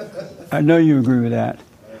 I know you agree with that.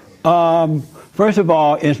 First of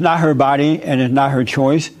all, it's not her body and it's not her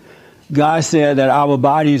choice. God said that our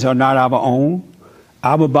bodies are not our own.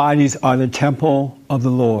 Our bodies are the temple of the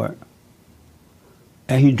Lord.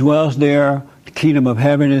 And He dwells there. The kingdom of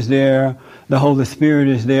heaven is there. The Holy Spirit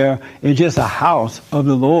is there. It's just a house of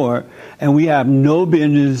the Lord. And we have no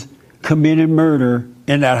business committing murder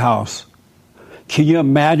in that house. Can you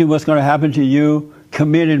imagine what's going to happen to you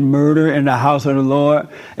committing murder in the house of the Lord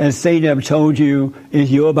and Satan have told you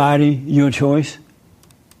it's your body, your choice?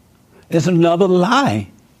 It's another lie.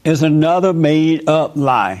 It's another made up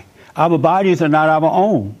lie. Our bodies are not our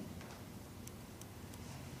own.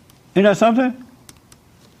 Isn't that something?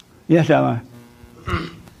 Yes, Alan.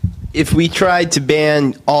 If we tried to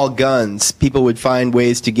ban all guns, people would find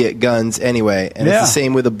ways to get guns anyway. And Yeah. it's the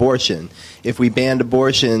same with abortion. If we banned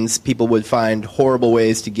abortions, people would find horrible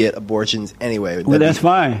ways to get abortions anyway. Well, that's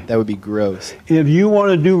fine. That would be gross. If you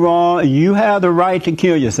want to do wrong, you have the right to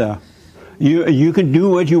kill yourself. You can do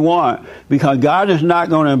what you want because God is not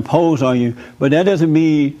going to impose on you. But that doesn't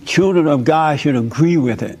mean children of God should agree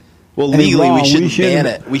with it. Well, It's legally, wrong. we shouldn't ban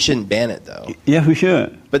it. We shouldn't ban it, though. Yes, we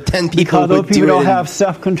should. But then people Because those would people do don't it have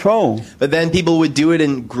self-control. But then people would do it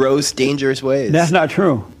in gross, dangerous ways. That's not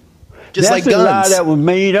true. Just That's like a lie guns. that was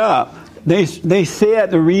made up. They said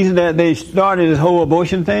the reason that they started this whole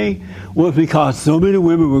abortion thing was because so many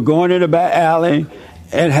women were going in the back alley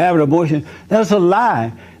and having abortion. That's a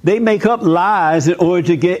lie. They make up lies in order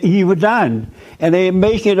to get evil done. And they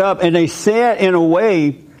make it up and they say it in a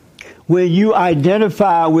way when you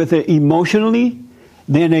identify with it emotionally,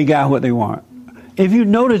 then they got what they want. If you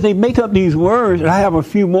notice, they make up these words, and I have a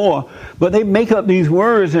few more, but they make up these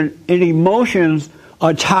words and emotions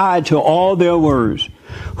are tied to all their words.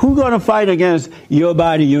 Who's going to fight against your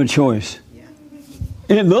body, your choice?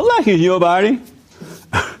 It looks like it's your body.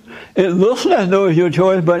 It looks as though it's your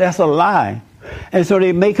choice, but that's a lie. And so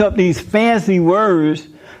they make up these fancy words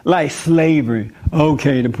like slavery.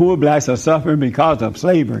 Okay, the poor blacks are suffering because of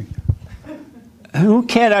slavery. Who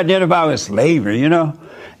can't identify with slavery, you know?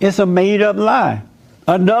 It's a made-up lie.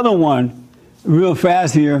 Another one, real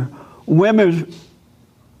fast here, women's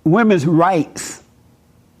rights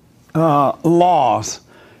laws.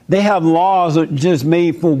 They have laws that are just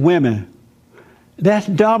made for women. That's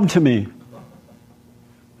dumb to me.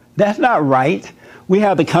 That's not right. We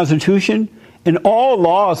have the Constitution, and all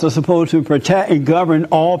laws are supposed to protect and govern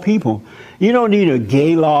all people. You don't need a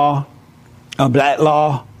gay law, a black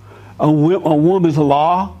law, a woman's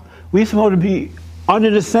law. We're supposed to be under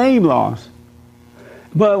the same laws.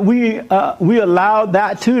 But we allowed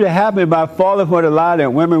that too to happen by falling for the lie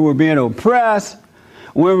that women were being oppressed.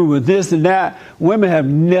 women were this and that. Women have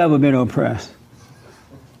never been oppressed.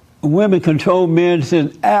 Women control men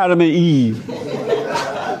since Adam and Eve.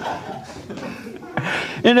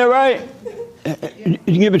 Isn't that right?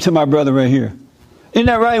 Give it to my brother right here. Isn't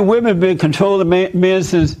that right? Women have been controlling men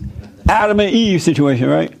since Adam and Eve situation,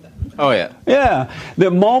 right? Oh, yeah. Yeah.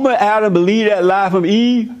 The moment Adam believed that lie from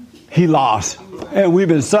Eve, he lost. And we've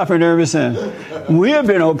been suffering ever since. We have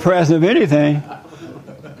been oppressed, if anything.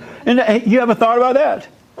 And you ever thought about that?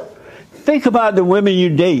 Think about the women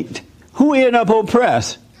you date. Who end up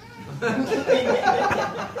oppressed? Isn't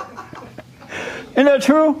that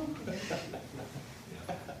true?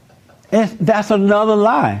 And that's another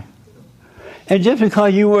lie. And just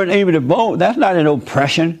because you weren't able to vote, that's not an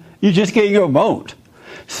oppression. You just get your vote.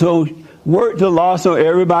 So work the law so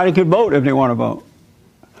everybody can vote if they want to vote.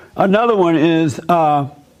 Another one is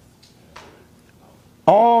all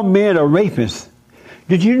men are rapists.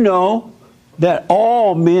 Did you know that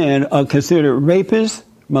all men are considered rapists,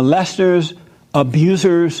 molesters,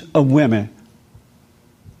 abusers of women?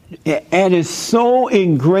 And it's so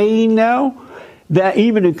ingrained now that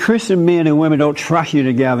even the Christian men and women don't trust you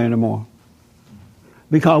together anymore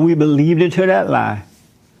because we believed into that lie.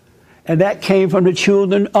 And that came from the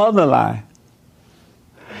children of the lie.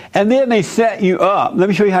 And then they set you up. Let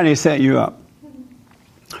me show you how they set you up.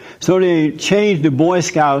 So they changed the Boy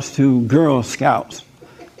Scouts to Girl Scouts.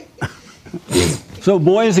 So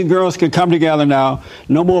boys and girls can come together now.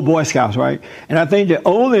 No more Boy Scouts, right? And I think the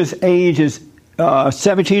oldest age is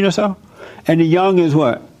 17 or so. And the young is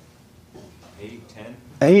what?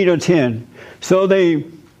 8 or 10. So the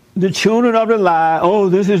children of the lie, oh,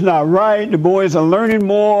 this is not right. The boys are learning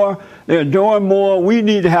more. They're doing more. We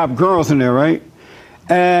need to have girls in there, right?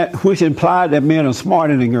 Which implied that men are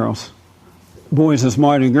smarter than girls. Boys are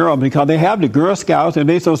smarter than girls because they have the Girl Scouts and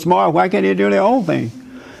they're so smart. Why can't they do their own thing?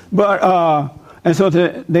 But and so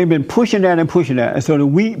they've been pushing that and pushing that. And so the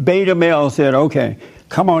weak beta male said, okay,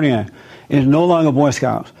 come on in. It's no longer Boy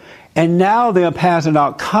Scouts. And now they're passing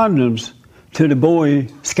out condoms to the Boy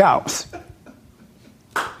Scouts.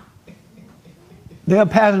 They're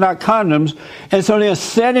passing out condoms. And so they're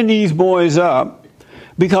setting these boys up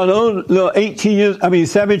because those little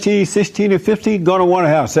 17, 16, and 15 going to want to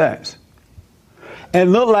have sex.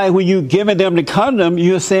 And look like when you're giving them the condom,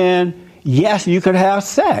 you're saying, yes, you could have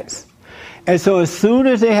sex. And so as soon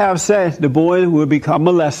as they have sex, the boys will become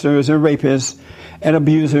molesters and rapists and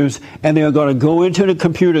abusers, and they're going to go into the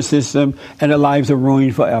computer system, and their lives are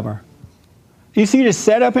ruined forever. You see the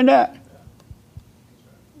setup in that?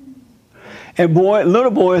 And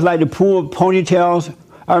little boys like to pull ponytails.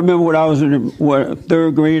 I remember when I was in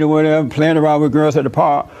third grade or whatever, playing around with girls at the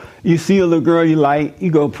park. You see a little girl you like,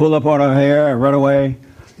 you go pull up on her hair and run away.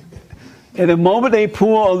 And the moment they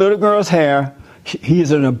pull a little girl's hair, he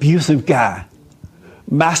is an abusive guy.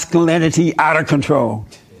 Masculinity out of control.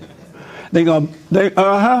 They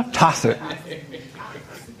toss it.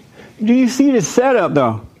 Do you see the setup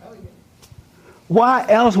though? Why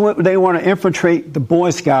else would they want to infiltrate the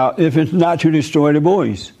Boy Scout if it's not to destroy the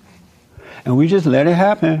boys? And we just let it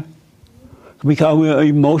happen because we're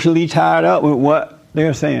emotionally tied up with what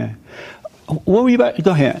they're saying. What were you about to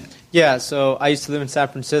go ahead? Yeah, so I used to live in San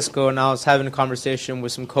Francisco, and I was having a conversation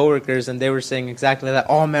with some coworkers, and they were saying exactly that.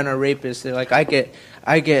 All men are rapists. They're like, I get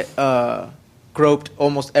groped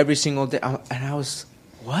almost every single day. And I was,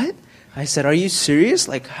 what? I said, are you serious?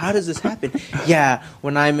 Like, how does this happen? Yeah,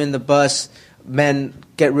 when I'm in the bus, men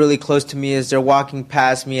get really close to me as they're walking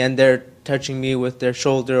past me, and they're touching me with their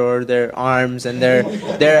shoulder or their arms, and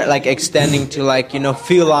they're like extending to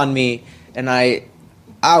feel on me, and I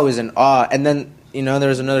was in awe. And then there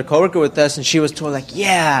was another coworker with us, and she was told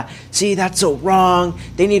yeah, see, that's so wrong.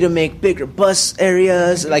 They need to make bigger bus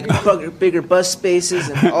areas, bigger bus spaces.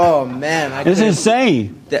 And oh man, it's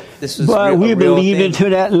insane. This was but we believe thing.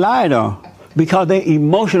 Into that lie though, because they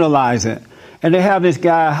emotionalize it, and they have this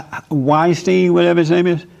guy Weinstein, whatever his name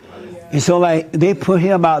is. And so they put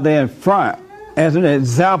him out there in front as an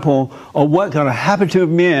example of what's going to happen to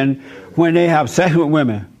men when they have sex with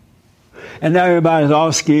women. And now everybody's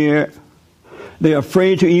all scared. They're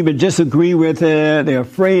afraid to even disagree with it. They're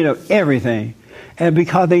afraid of everything. And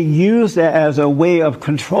because they use that as a way of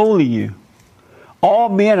controlling you. All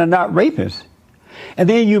men are not rapists. And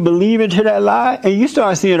then you believe into that lie, and you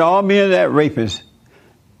start seeing all men that rapists,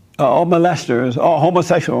 or molesters, or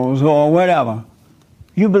homosexuals, or whatever.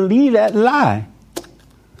 You believe that lie.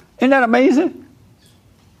 Isn't that amazing?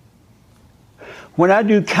 When I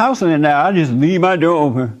do counseling now, I just leave my door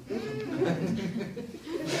open.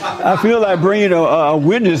 I feel like bringing a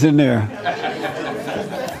witness in there.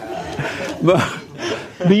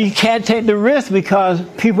 But you can't take the risk because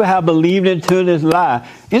people have believed into this lie.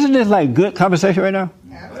 Isn't this like good conversation right now?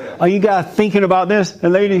 Are you guys thinking about this?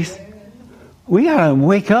 And ladies, we got to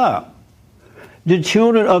wake up. The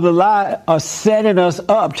children of the lie are setting us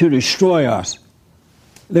up to destroy us.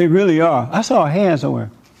 They really are. I saw a hand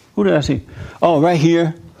somewhere. Who did I see? Oh, right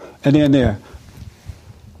here and then there.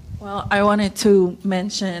 Well, I wanted to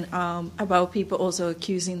mention about people also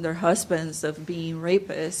accusing their husbands of being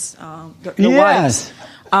rapists, the Yes.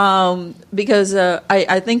 wives. Because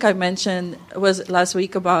I think I mentioned, it was last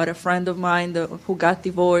week, about a friend of mine who got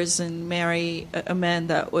divorced and married a man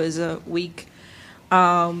that was weak.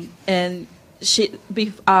 And she,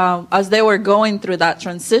 as they were going through that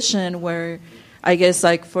transition where I guess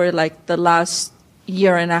like for like the last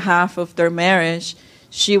year and a half of their marriage,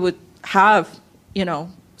 she would have,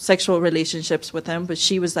 sexual relationships with him, but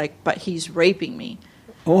she was like, but he's raping me.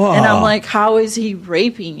 Wow. And I'm like, how is he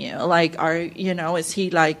raping you? Like, is he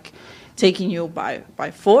like taking you by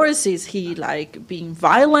force? Is he like being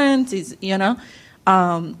violent? And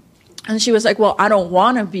she was like, well, I don't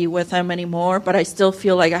want to be with him anymore, but I still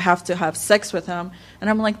feel like I have to have sex with him. And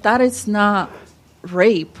I'm like, that is not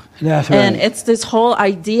rape. That's right. And it's this whole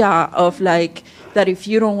idea of like, that if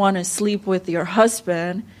you don't want to sleep with your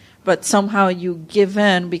husband, but somehow you give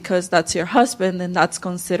in because that's your husband, then that's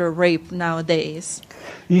considered rape nowadays.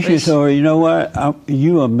 You should say, you know what?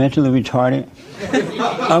 You are mentally retarded.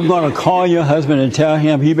 I'm going to call your husband and tell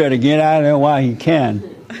him he better get out of there while he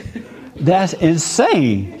can. That's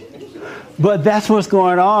insane. But that's what's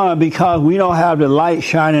going on because we don't have the light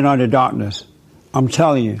shining on the darkness. I'm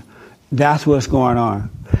telling you, that's what's going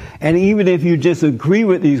on. And even if you disagree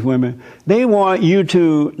with these women, they want you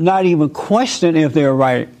to not even question if they're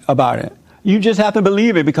right about it. You just have to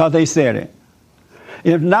believe it because they said it.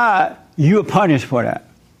 If not, you're punished for that.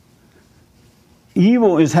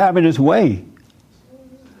 Evil is having its way.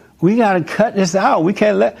 We got to cut this out. We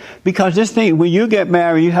can't because this thing, when you get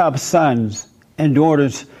married, you have sons and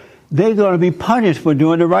daughters. They're going to be punished for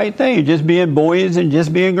doing the right thing, just being boys and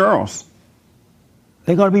just being girls.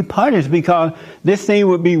 They're going to be punished because this thing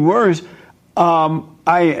would be worse.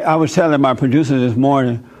 I was telling my producer this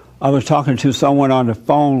morning, I was talking to someone on the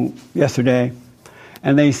phone yesterday,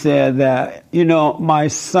 and they said that, my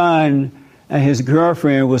son and his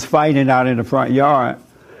girlfriend was fighting out in the front yard.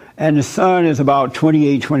 And the son is about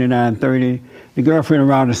 28, 29, 30. The girlfriend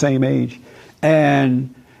around the same age.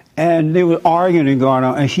 And they were arguing and going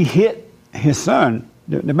on, and she hit his son,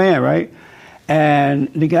 the man, right?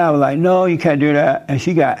 And the guy was like, no, you can't do that. And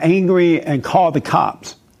she got angry and called the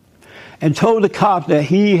cops and told the cops that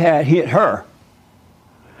he had hit her.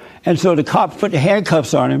 And so the cops put the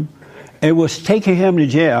handcuffs on him and was taking him to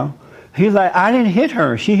jail. He's like, I didn't hit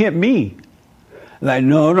her. She hit me. Like,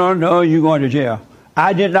 no, you're going to jail.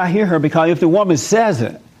 I did not hit her because if the woman says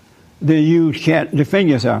it, then you can't defend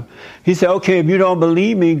yourself. He said, okay, if you don't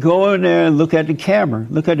believe me, go in there and look at the camera.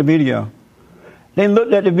 Look at the video. They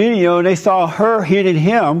looked at the video and they saw her hitting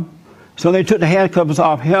him, so they took the handcuffs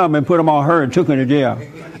off him and put them on her and took her to jail.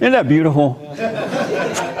 Isn't that beautiful?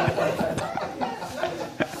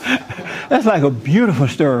 That's like a beautiful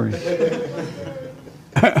story.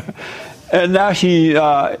 And now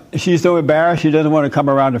she's so embarrassed she doesn't want to come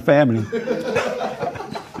around the family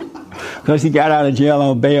because she got out of jail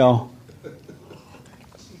on bail.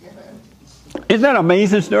 Isn't that an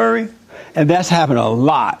amazing story? And that's happened a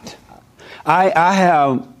lot.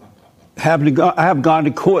 I have gone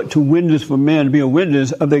to court to witness for men, to be a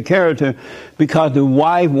witness of their character, because the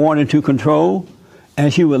wife wanted to control,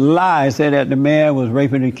 and she would lie and say that the man was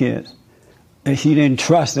raping the kids, and she didn't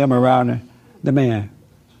trust them around the man.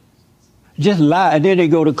 Just lie, and then they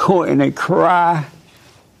go to court and they cry.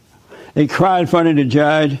 They cry in front of the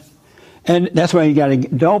judge, and that's why you got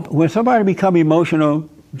to when somebody become emotional,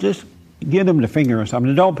 just give them the finger or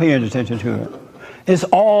something. Don't pay any attention to it. It's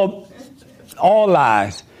all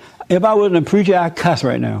lies. If I wasn't a preacher, I'd cuss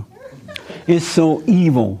right now. It's so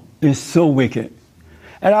evil. It's so wicked.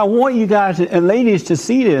 And I want you guys and ladies to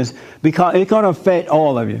see this because it's going to affect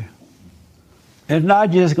all of you. It's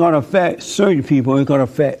not just going to affect certain people. It's going to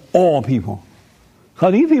affect all people.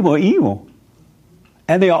 Because these people are evil.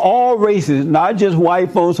 And they are all races, not just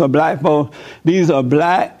white folks or black folks. These are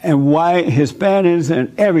black and white, Hispanics,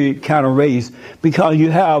 and every kind of race. Because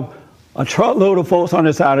you have a truckload of folks on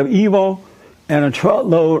the side of evil and a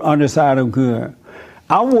truckload on the side of good.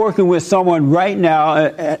 I'm working with someone right now,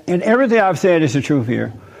 and everything I've said is the truth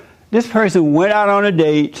here. This person went out on a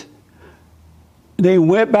date. They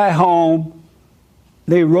went back home.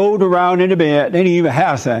 They rolled around in the bed. They didn't even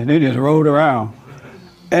have sex. They just rolled around.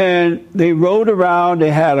 And they rolled around.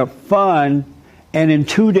 They had a fun. And in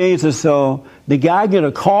 2 days or so, the guy get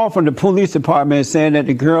a call from the police department saying that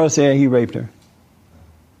the girl said he raped her.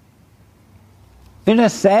 Isn't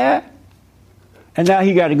that sad? And now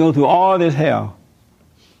he got to go through all this hell.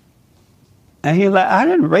 And he's like, I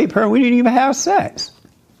didn't rape her. We didn't even have sex.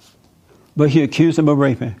 But he accused him of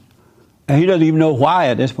raping. And he doesn't even know why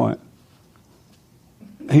at this point.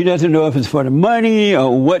 He doesn't know if it's for the money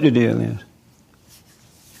or what the deal is.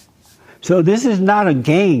 So this is not a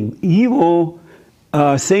game. Evil,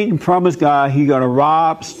 Satan promised God he's going to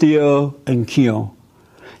rob, steal, and kill.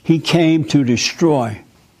 He came to destroy.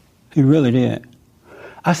 He really did.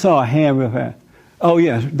 I saw a hand real fast. Oh,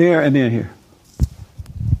 yes, there and then here.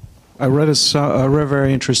 I read a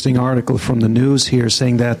very interesting article from the news here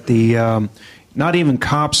saying that the not even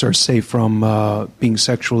cops are safe from being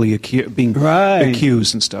sexually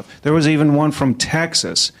accused and stuff. There was even one from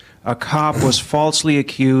Texas. A cop was falsely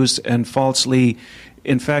accused and falsely.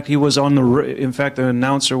 In fact, he was on the. In fact, the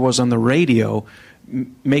announcer was on the radio,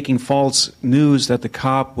 making false news that the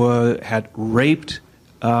cop had raped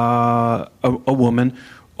a woman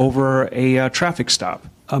over a traffic stop.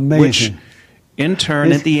 Amazing. Which, in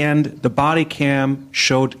turn, at the end, the body cam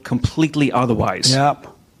showed completely otherwise. Yep.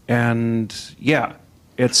 And yeah,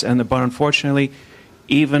 but unfortunately,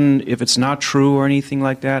 even if it's not true or anything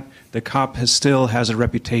like that, the cop still has a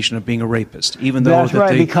reputation of being a rapist, even though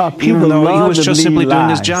because people even though he love was to just simply believe doing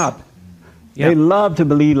his lies. job. Yeah. They love to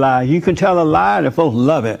believe lies. You can tell a lie, and folks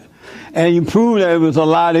love it. And you prove that it was a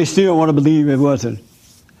lie, they still want to believe it wasn't.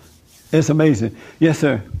 It's amazing. Yes,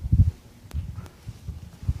 sir.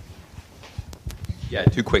 Yeah,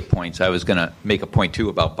 2 quick points. I was going to make a point, too,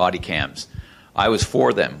 about body cams. I was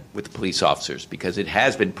for them with the police officers because it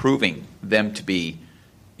has been proving them to be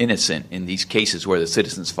innocent in these cases where the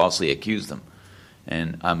citizens falsely accuse them.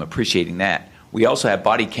 And I'm appreciating that. We also have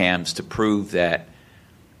body cams to prove that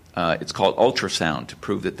it's called ultrasound, to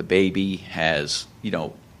prove that the baby has,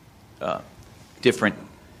 different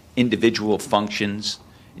individual functions.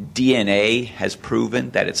 DNA has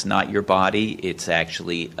proven that it's not your body. It's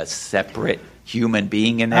actually a separate human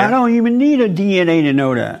being in there. I don't even need a DNA to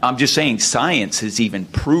know that. I'm just saying science is even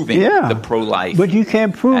proving the pro-life. But you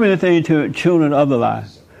can't prove anything to children of the lie.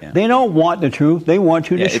 Yeah. They don't want the truth. They want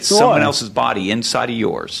to destroy. It's someone else's body inside of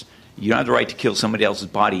yours. You don't have the right to kill somebody else's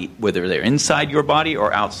body, whether they're inside your body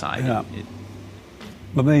or outside. Yeah.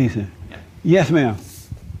 Amazing. Yeah. Yes, ma'am.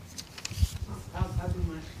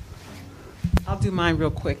 I'll do mine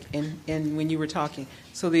real quick. And when you were talking,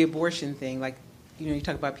 so the abortion thing, like, you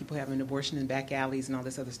talk about people having an abortion in back alleys and all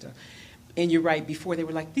this other stuff. And you're right, before they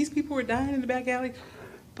were like, these people were dying in the back alley.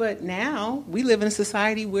 But now we live in a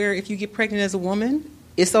society where if you get pregnant as a woman,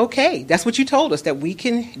 it's okay. That's what you told us, that we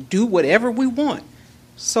can do whatever we want.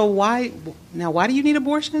 So why do you need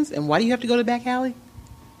abortions? And why do you have to go to the back alley?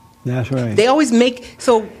 That's right. They always make,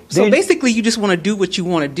 so basically you just want to do what you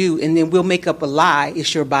want to do, and then we'll make up a lie.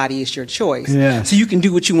 It's your body, it's your choice. Yeah. So you can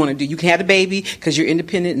do what you want to do. You can have the baby because you're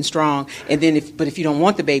independent and strong, and then if you don't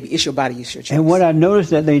want the baby, it's your body, it's your choice. And what I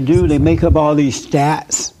noticed that they do, they make up all these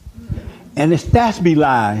stats, and the stats be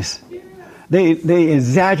lies. They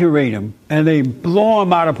exaggerate them, and they blow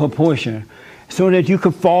them out of proportion so that you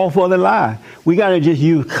can fall for the lie. We got to just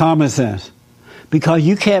use common sense. Because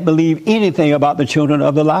you can't believe anything about the children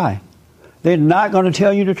of the lie. They're not going to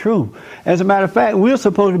tell you the truth. As a matter of fact, we're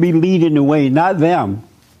supposed to be leading the way, not them.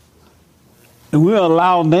 And we'll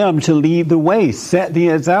allow them to lead the way, set the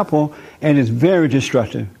example, and it's very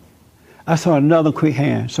destructive. I saw another quick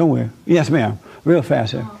hand somewhere. Yes, ma'am. Real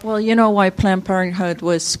fast, sir. Well, you know why Planned Parenthood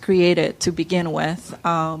was created to begin with.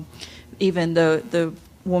 Even the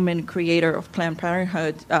woman creator of Planned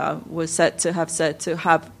Parenthood was said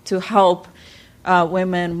to help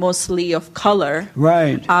women, mostly of color,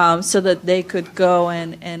 right? So that they could go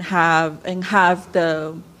and have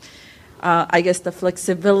the, I guess, the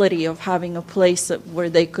flexibility of having a place where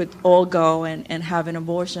they could all go and have an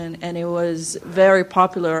abortion. And it was very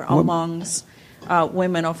popular amongst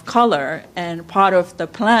women of color. And part of the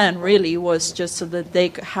plan really was just so that they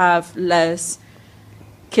could have less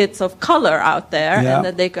kids of color out there, and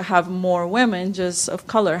that they could have more women just of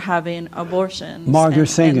color having abortions. Margaret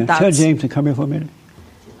Sanger. Tell James to come here for a minute.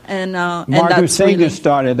 And Margaret Sanger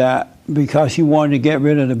started that because she wanted to get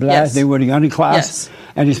rid of the blacks. Yes. They were the underclass. Yes.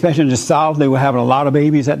 And especially in the South, they were having a lot of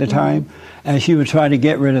babies at the time. And she was trying to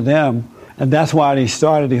get rid of them. And that's why they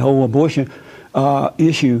started the whole abortion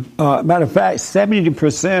issue. Matter of fact,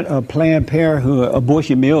 70% of Planned Parenthood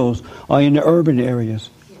abortion mills are in the urban areas.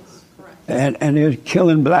 And they're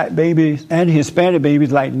killing black babies and Hispanic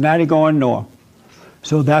babies like 90 going north.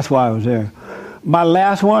 So that's why I was there. My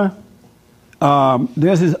last one,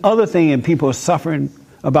 there's this other thing, and people are suffering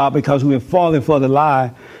about because we're falling for the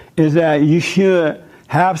lie is that you should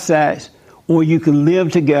have sex or you can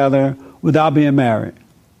live together without being married.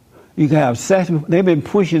 You can have sex. They've been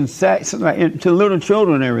pushing sex to little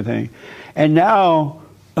children and everything. And now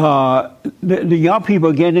the young people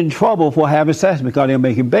are getting in trouble for having sex because they're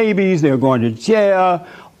making babies, they're going to jail,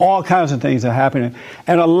 all kinds of things are happening.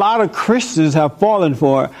 And a lot of Christians have fallen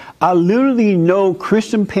for it. I literally know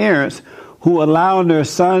Christian parents who allow their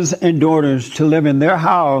sons and daughters to live in their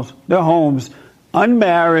house, their homes,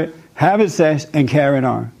 unmarried, having sex, and carrying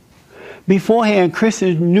on. Beforehand,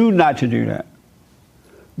 Christians knew not to do that.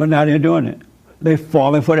 But now they're doing it. They're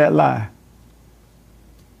falling for that lie.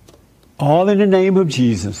 All in the name of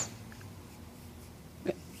Jesus.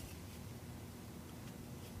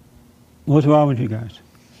 What's wrong with you guys?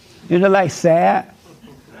 Isn't it like sad?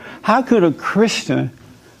 How could a Christian,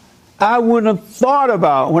 I wouldn't have thought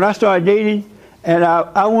about when I started dating, and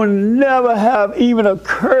I would never have even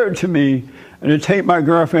occurred to me to take my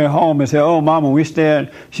girlfriend home and say, oh, Mama,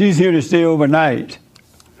 she's here to stay overnight.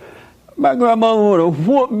 My grandmother would have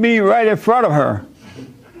whooped me right in front of her.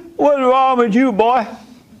 What's wrong with you, boy?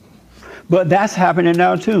 But that's happening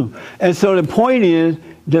now, too. And so the point is,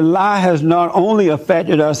 the lie has not only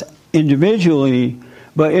affected us individually,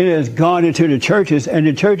 but it has gone into the churches, and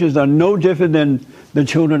the churches are no different than the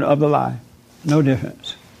children of the lie. No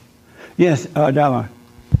difference. Yes, Dalmar.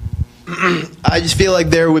 I just feel like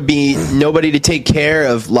there would be nobody to take care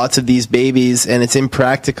of lots of these babies, and it's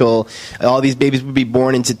impractical. All these babies would be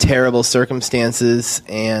born into terrible circumstances,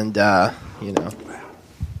 and, it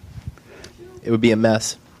would be a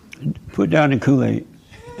mess. Put down the Kool-Aid.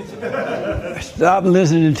 Stop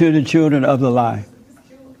listening to the children of the lie.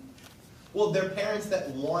 Well, they're parents that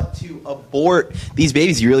want to abort these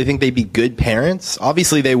babies. You really think they'd be good parents?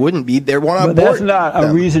 Obviously, they wouldn't be. They want to abort. But that's not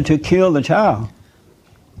a reason to kill the child.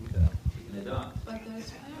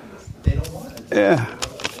 Yeah.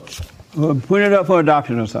 Well, put it up for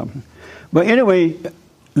adoption or something. But anyway,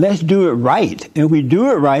 let's do it right. If we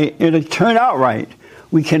do it right, it'll turn out right.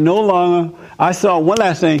 We can no longer... I saw one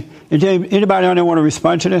last thing. Anybody on there want to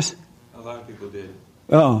respond to this? A lot of people did.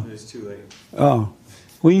 Oh. It's too late. Oh.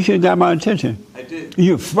 Well, you should have got my attention. I did.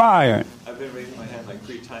 You're fired. I've been raising my hand like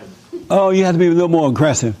 3 times. Oh, you have to be a little more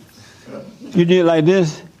aggressive. You did it like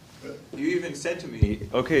this? You even said to me,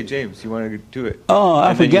 okay, James, you want to do it? Oh,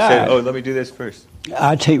 I and then forgot. You said, oh, let me do this first.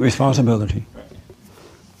 I take responsibility.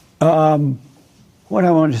 What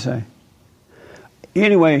I wanted to say.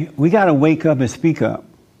 Anyway, we got to wake up and speak up.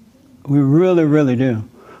 We really, really do.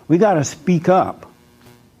 We got to speak up.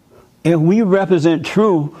 If we represent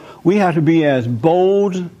truth, we have to be as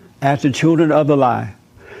bold as the children of the lie.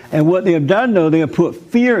 And what they have done, though, they have put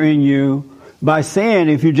fear in you by saying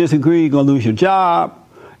if you disagree, you're going to lose your job,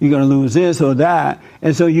 you're going to lose this or that.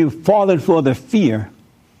 And so you've fallen for the fear.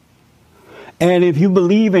 And if you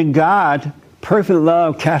believe in God, perfect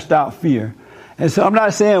love casts out fear. And so I'm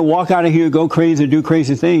not saying walk out of here, go crazy, do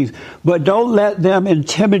crazy things, but don't let them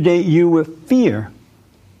intimidate you with fear.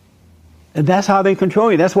 And that's how they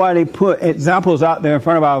control you. That's why they put examples out there in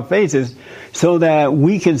front of our faces so that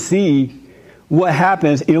we can see what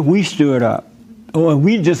happens if we stood up or if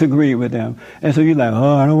we disagree with them. And so you're like,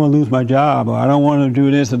 oh, I don't want to lose my job, or I don't want to do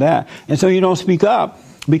this or that. And so you don't speak up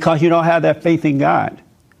because you don't have that faith in God.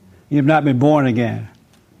 You've not been born again.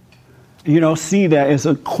 You don't see that it's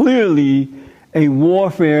clearly a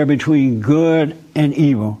warfare between good and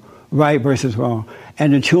evil, right versus wrong.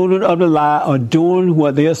 And the children of the lie are doing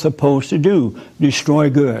what they're supposed to do, destroy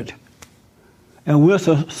good. And we're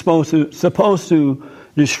supposed to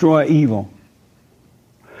destroy evil.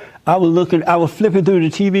 I was flipping through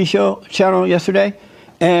the TV channel yesterday,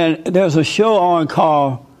 and there's a show on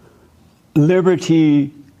called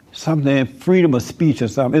Liberty something, Freedom of Speech or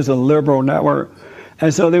something. It's a liberal network.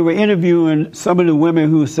 And so they were interviewing some of the women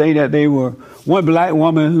who say that they were, one black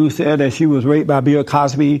woman who said that she was raped by Bill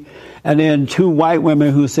Cosby, and then 2 white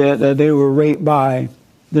women who said that they were raped by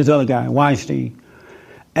this other guy, Weinstein.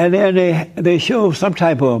 And then they showed some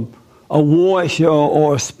type of award show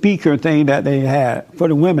or speaker thing that they had for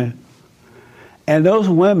the women. And those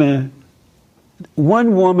women,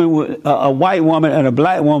 one woman, a white woman and a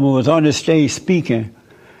black woman was on the stage speaking.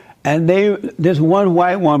 And this one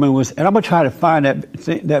white woman was, and I'm going to try to find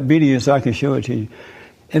that video so I can show it to you.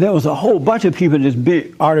 And there was a whole bunch of people in this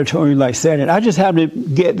big auditorium like said it. I just happened to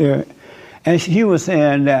get there. And she was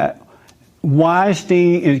saying that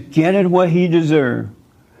Weinstein is getting what he deserved.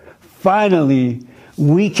 Finally,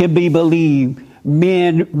 we can be believed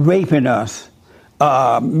men raping us,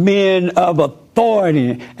 men of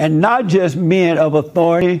authority, and not just men of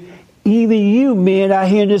authority, even you men out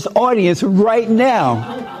here in this audience right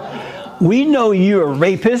now. We know you're a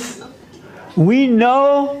rapist. We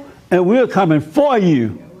know, and we're coming for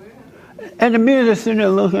you. And the men are sitting there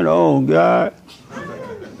looking, oh, God.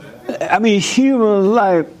 I mean, she was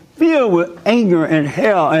like filled with anger and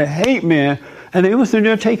hell and hate, man. And they were sitting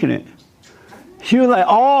there taking it. She was like,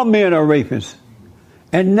 all men are rapists.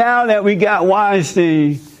 And now that we got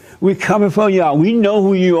Weinstein, we're coming for y'all. We know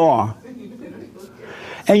who you are.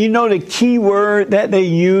 And you know the key word that they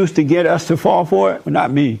use to get us to fall for it? Well,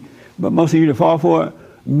 not me, but most of you to fall for it?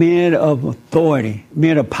 Men of authority,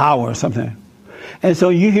 men of power or something. And so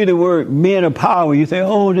you hear the word men of power, you say,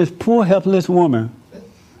 oh, this poor helpless woman.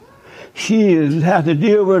 She has to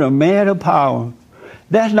deal with a man of power.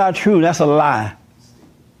 That's not true. That's a lie.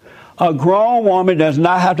 A grown woman does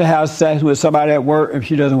not have to have sex with somebody at work if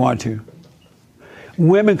she doesn't want to.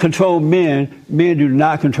 Women control men. Men do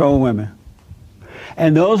not control women.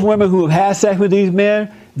 And those women who have had sex with these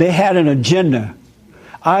men, they had an agenda.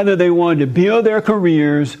 Either they wanted to build their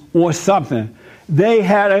careers or something.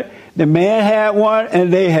 The man had one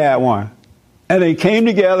and they had one. And they came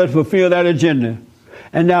together to fulfill that agenda.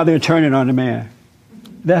 And now they're turning on the man.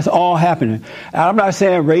 That's all happening. And I'm not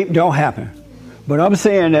saying rape don't happen. But I'm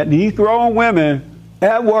saying that these grown women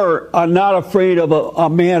at work are not afraid of a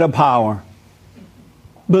man of power.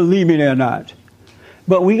 Believe me, they're not.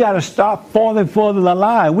 But we got to stop falling for the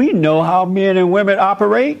lie. We know how men and women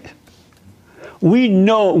operate. We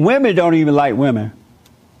know women don't even like women.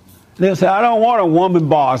 They'll say, I don't want a woman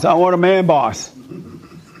boss. I want a man boss.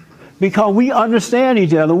 Because we understand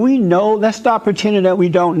each other. We know. Let's stop pretending that we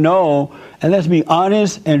don't know. And let's be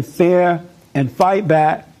honest and fair and fight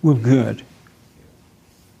back with good.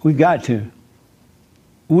 We got to.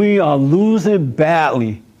 We are losing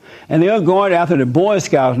badly. And they're going after the Boy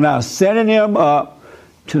Scouts now, setting them up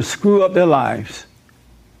to screw up their lives.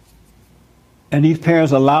 And these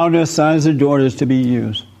parents allowing their sons and daughters to be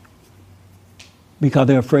used because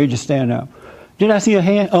they're afraid to stand up. Did I see your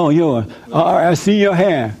hand? Oh, yours. I see your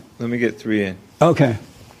hand. Let me get 3 in. Okay.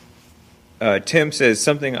 Tim says,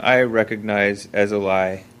 something I recognize as a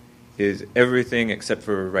lie is everything except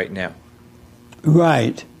for right now.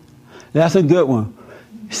 Right. That's a good one.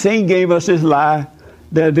 Satan gave us this lie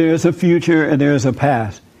that there's a future and there's a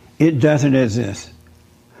past. It doesn't exist.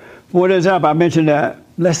 For example, I mentioned that,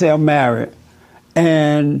 let's say I'm married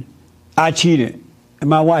and I cheated. And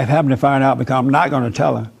my wife happened to find out because I'm not going to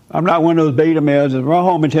tell her. I'm not one of those beta males that run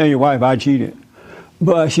home and tell your wife I cheated.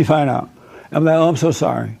 But she found out. I'm like, oh, I'm so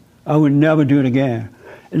sorry. I would never do it again.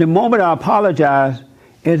 And the moment I apologize,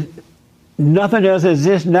 nothing else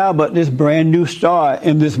exists now but this brand new start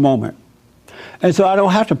in this moment. And so I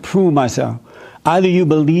don't have to prove myself. Either you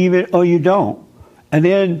believe it or you don't. And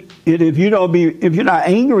then if you're not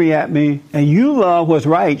angry at me and you love what's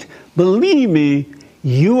right, believe me,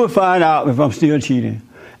 you will find out if I'm still cheating.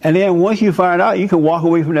 And then once you find out, you can walk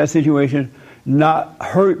away from that situation not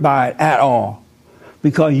hurt by it at all.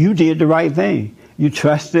 Because you did the right thing. You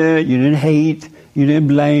trusted, you didn't hate, you didn't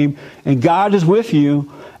blame. And God is with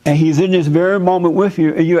you, and He's in this very moment with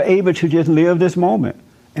you, and you're able to just live this moment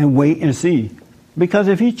and wait and see. Because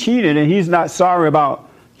if he cheated and he's not sorry about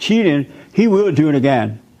cheating, he will do it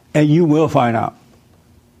again, and you will find out.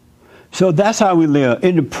 So that's how we live,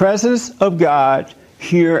 in the presence of God,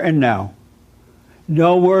 here and now.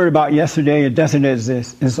 Don't worry about yesterday. It doesn't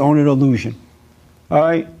exist. It's only an illusion. All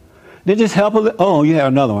right? Did this help a little? Oh, you have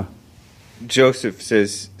another one. Joseph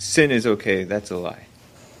says, sin is okay. That's a lie.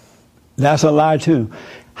 That's a lie, too.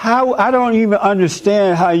 I don't even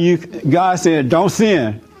understand how God said, don't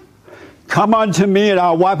sin. Come unto me and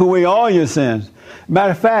I'll wipe away all your sins.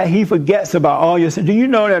 Matter of fact, he forgets about all your sins. Do you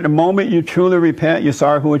know that the moment you truly repent, you're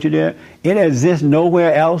sorry for what you did? It exists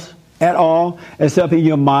nowhere else at all except in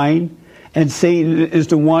your mind. And Satan is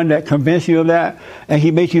the one that convinces you of that. And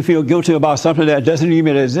he makes you feel guilty about something that doesn't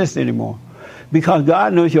even exist anymore. Because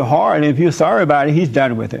God knows your heart, and if you're sorry about it, he's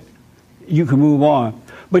done with it. You can move on.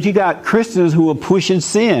 But you got Christians who are pushing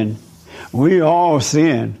sin. We all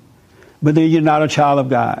sin. But then you're not a child of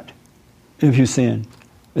God if you sin.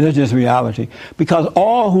 That's just reality. Because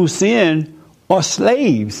all who sin are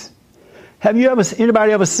slaves. Have you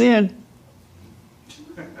anybody ever sinned?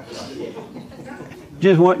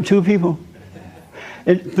 Just 1, 2 people?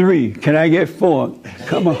 And 3. Can I get 4?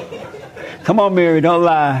 Come on. Come on, Mary, don't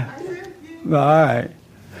lie. All right.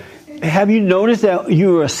 Have you noticed that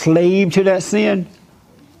you're a slave to that sin?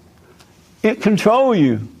 It controls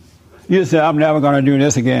you. You say, I'm never going to do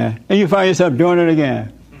this again. And you find yourself doing it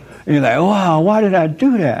again. And you're like, wow, why did I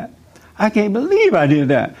do that? I can't believe I did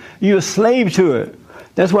that. You're a slave to it.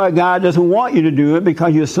 That's why God doesn't want you to do it,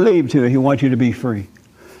 because you're a slave to it. He wants you to be free.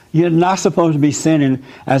 You're not supposed to be sinning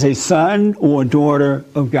as a son or a daughter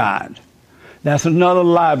of God. That's another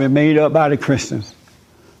lie been made up by the Christians,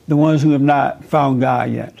 the ones who have not found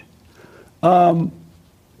God yet.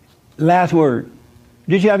 Last word.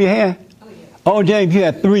 Did you have your hand? Oh, James, you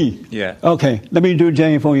had 3. Yeah. Okay, let me do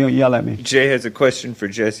James before you yell at me. Jay has a question for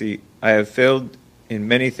Jesse. I have failed in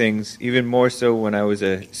many things, even more so when I was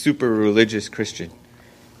a super religious Christian.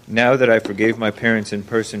 Now that I forgave my parents in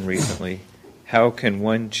person recently, how can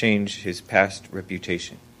one change his past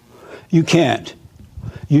reputation? You can't.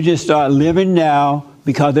 You just start living now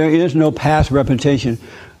because there is no past reputation.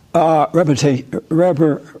 Tell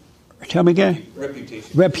me again?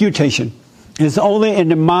 Reputation. It's only in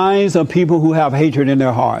the minds of people who have hatred in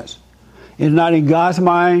their hearts. It's not in God's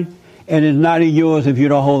mind, and it's not in yours if you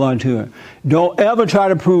don't hold on to it. Don't ever try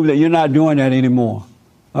to prove that you're not doing that anymore.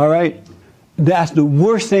 All right? That's the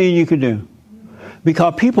worst thing you could do.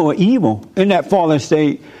 Because people are evil in that fallen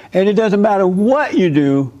state, and it doesn't matter what you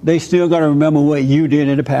do, they still got to remember what you did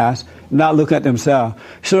in the past, not look at themselves.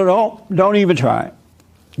 So don't even try it.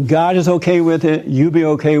 God is okay with it, you be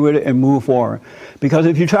okay with it, and move forward. Because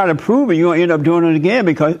if you try to prove it, you're going to end up doing it again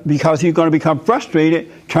because you're going to become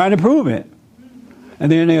frustrated trying to prove it.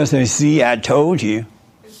 And then they'll say, see, I told you.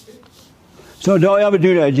 So don't ever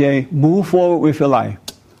do that, Jay. Move forward with your life.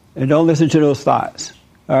 And don't listen to those thoughts.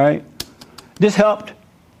 All right? This helped?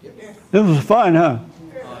 This was fun, huh?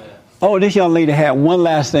 Oh, this young lady had one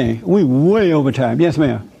last thing. We way over time. Yes,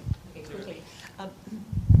 ma'am.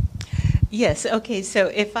 Yes, okay, so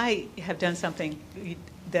if I have done something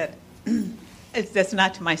that's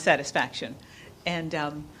not to my satisfaction, and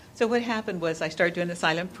so what happened was I started doing the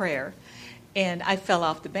silent prayer, and I fell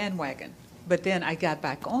off the bandwagon. But then I got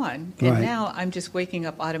back on, and now I'm just waking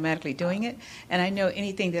up automatically doing it, and I know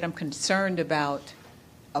anything that I'm concerned about,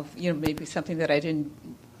 maybe something that I didn't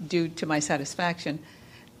do to my satisfaction,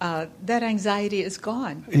 that anxiety is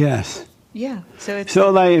gone. Yes. Yeah.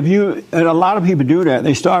 So like and a lot of people do that.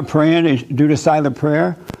 They start praying, they do the silent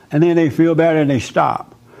prayer, and then they feel better and they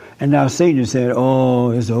stop. And now Satan said,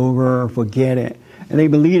 oh, it's over, forget it. And they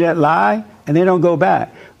believe that lie, and they don't go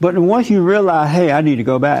back. But once you realize, hey, I need to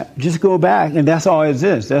go back, just go back, and that's all it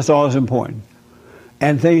is. That's all that's important.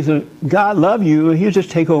 And God love you, and he'll just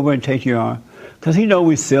take over and take you on. Because he knows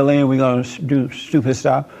we're silly and we're going to do stupid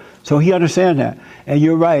stuff. So he understands that. And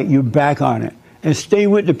you're right, you're back on it. And stay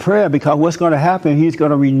with the prayer, because what's going to happen, he's going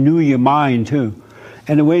to renew your mind too.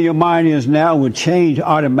 And the way your mind is now will change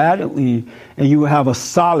automatically, and you will have a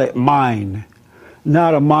solid mind.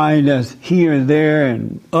 Not a mind that's here and there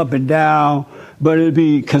and up and down, but it'll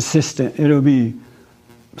be consistent. It'll be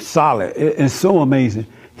solid. It's so amazing.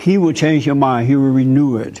 He will change your mind. He will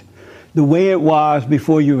renew it the way it was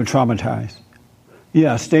before you were traumatized.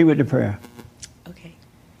 Yeah, stay with the prayer. Okay.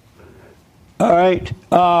 All right.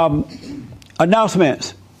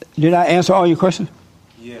 Announcements. Did I answer all your questions?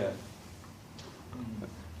 Yeah.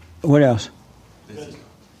 What else?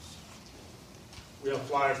 We have a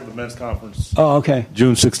flyer for the men's conference. Oh, okay.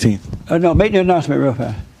 June 16th. No, make the announcement real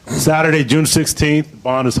fast. Saturday, June 16th,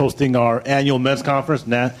 Bond is hosting our annual men's conference,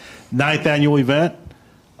 9th annual event,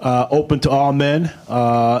 open to all men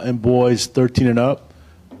and boys 13 and up.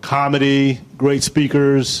 Comedy, great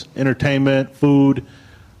speakers, entertainment, food.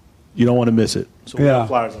 You don't want to miss it. So we have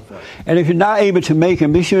flyers on front. And if you're not able to make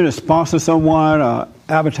it, be sure to sponsor someone or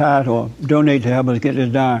advertise or donate to help us get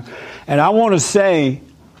this done. And I want to say,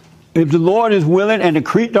 if the Lord is willing and the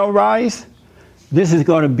creek don't rise, this is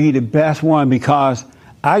going to be the best one, because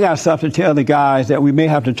I got stuff to tell the guys that we may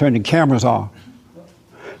have to turn the cameras off.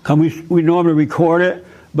 Because we normally record it,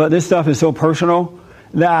 but this stuff is so personal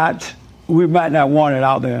that we might not want it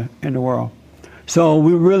out there in the world. So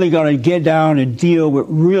we're really going to get down and deal with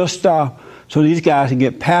real stuff so these guys can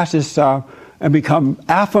get past this stuff and become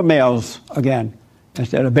alpha males again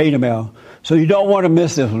instead of beta males. So you don't want to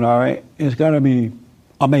miss this one, all right? It's going to be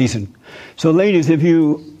amazing. So ladies, if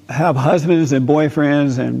you have husbands and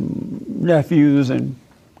boyfriends and nephews and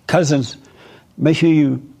cousins, make sure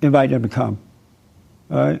you invite them to come.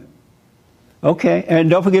 All right? Okay. And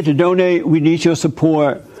don't forget to donate. We need your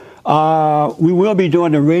support. We will be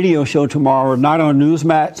doing the radio show tomorrow, not on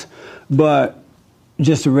Newsmax, but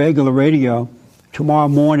just a regular radio tomorrow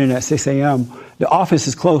morning at 6 a.m. The office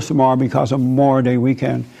is closed tomorrow because of Memorial Day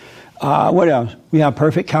weekend. What else? We have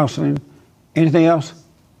perfect counseling. Anything else?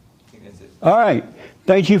 I think that's it. All right.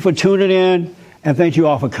 Thank you for tuning in, and thank you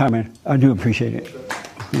all for coming. I do appreciate it.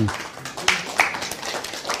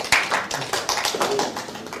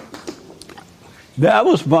 That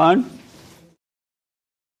was fun.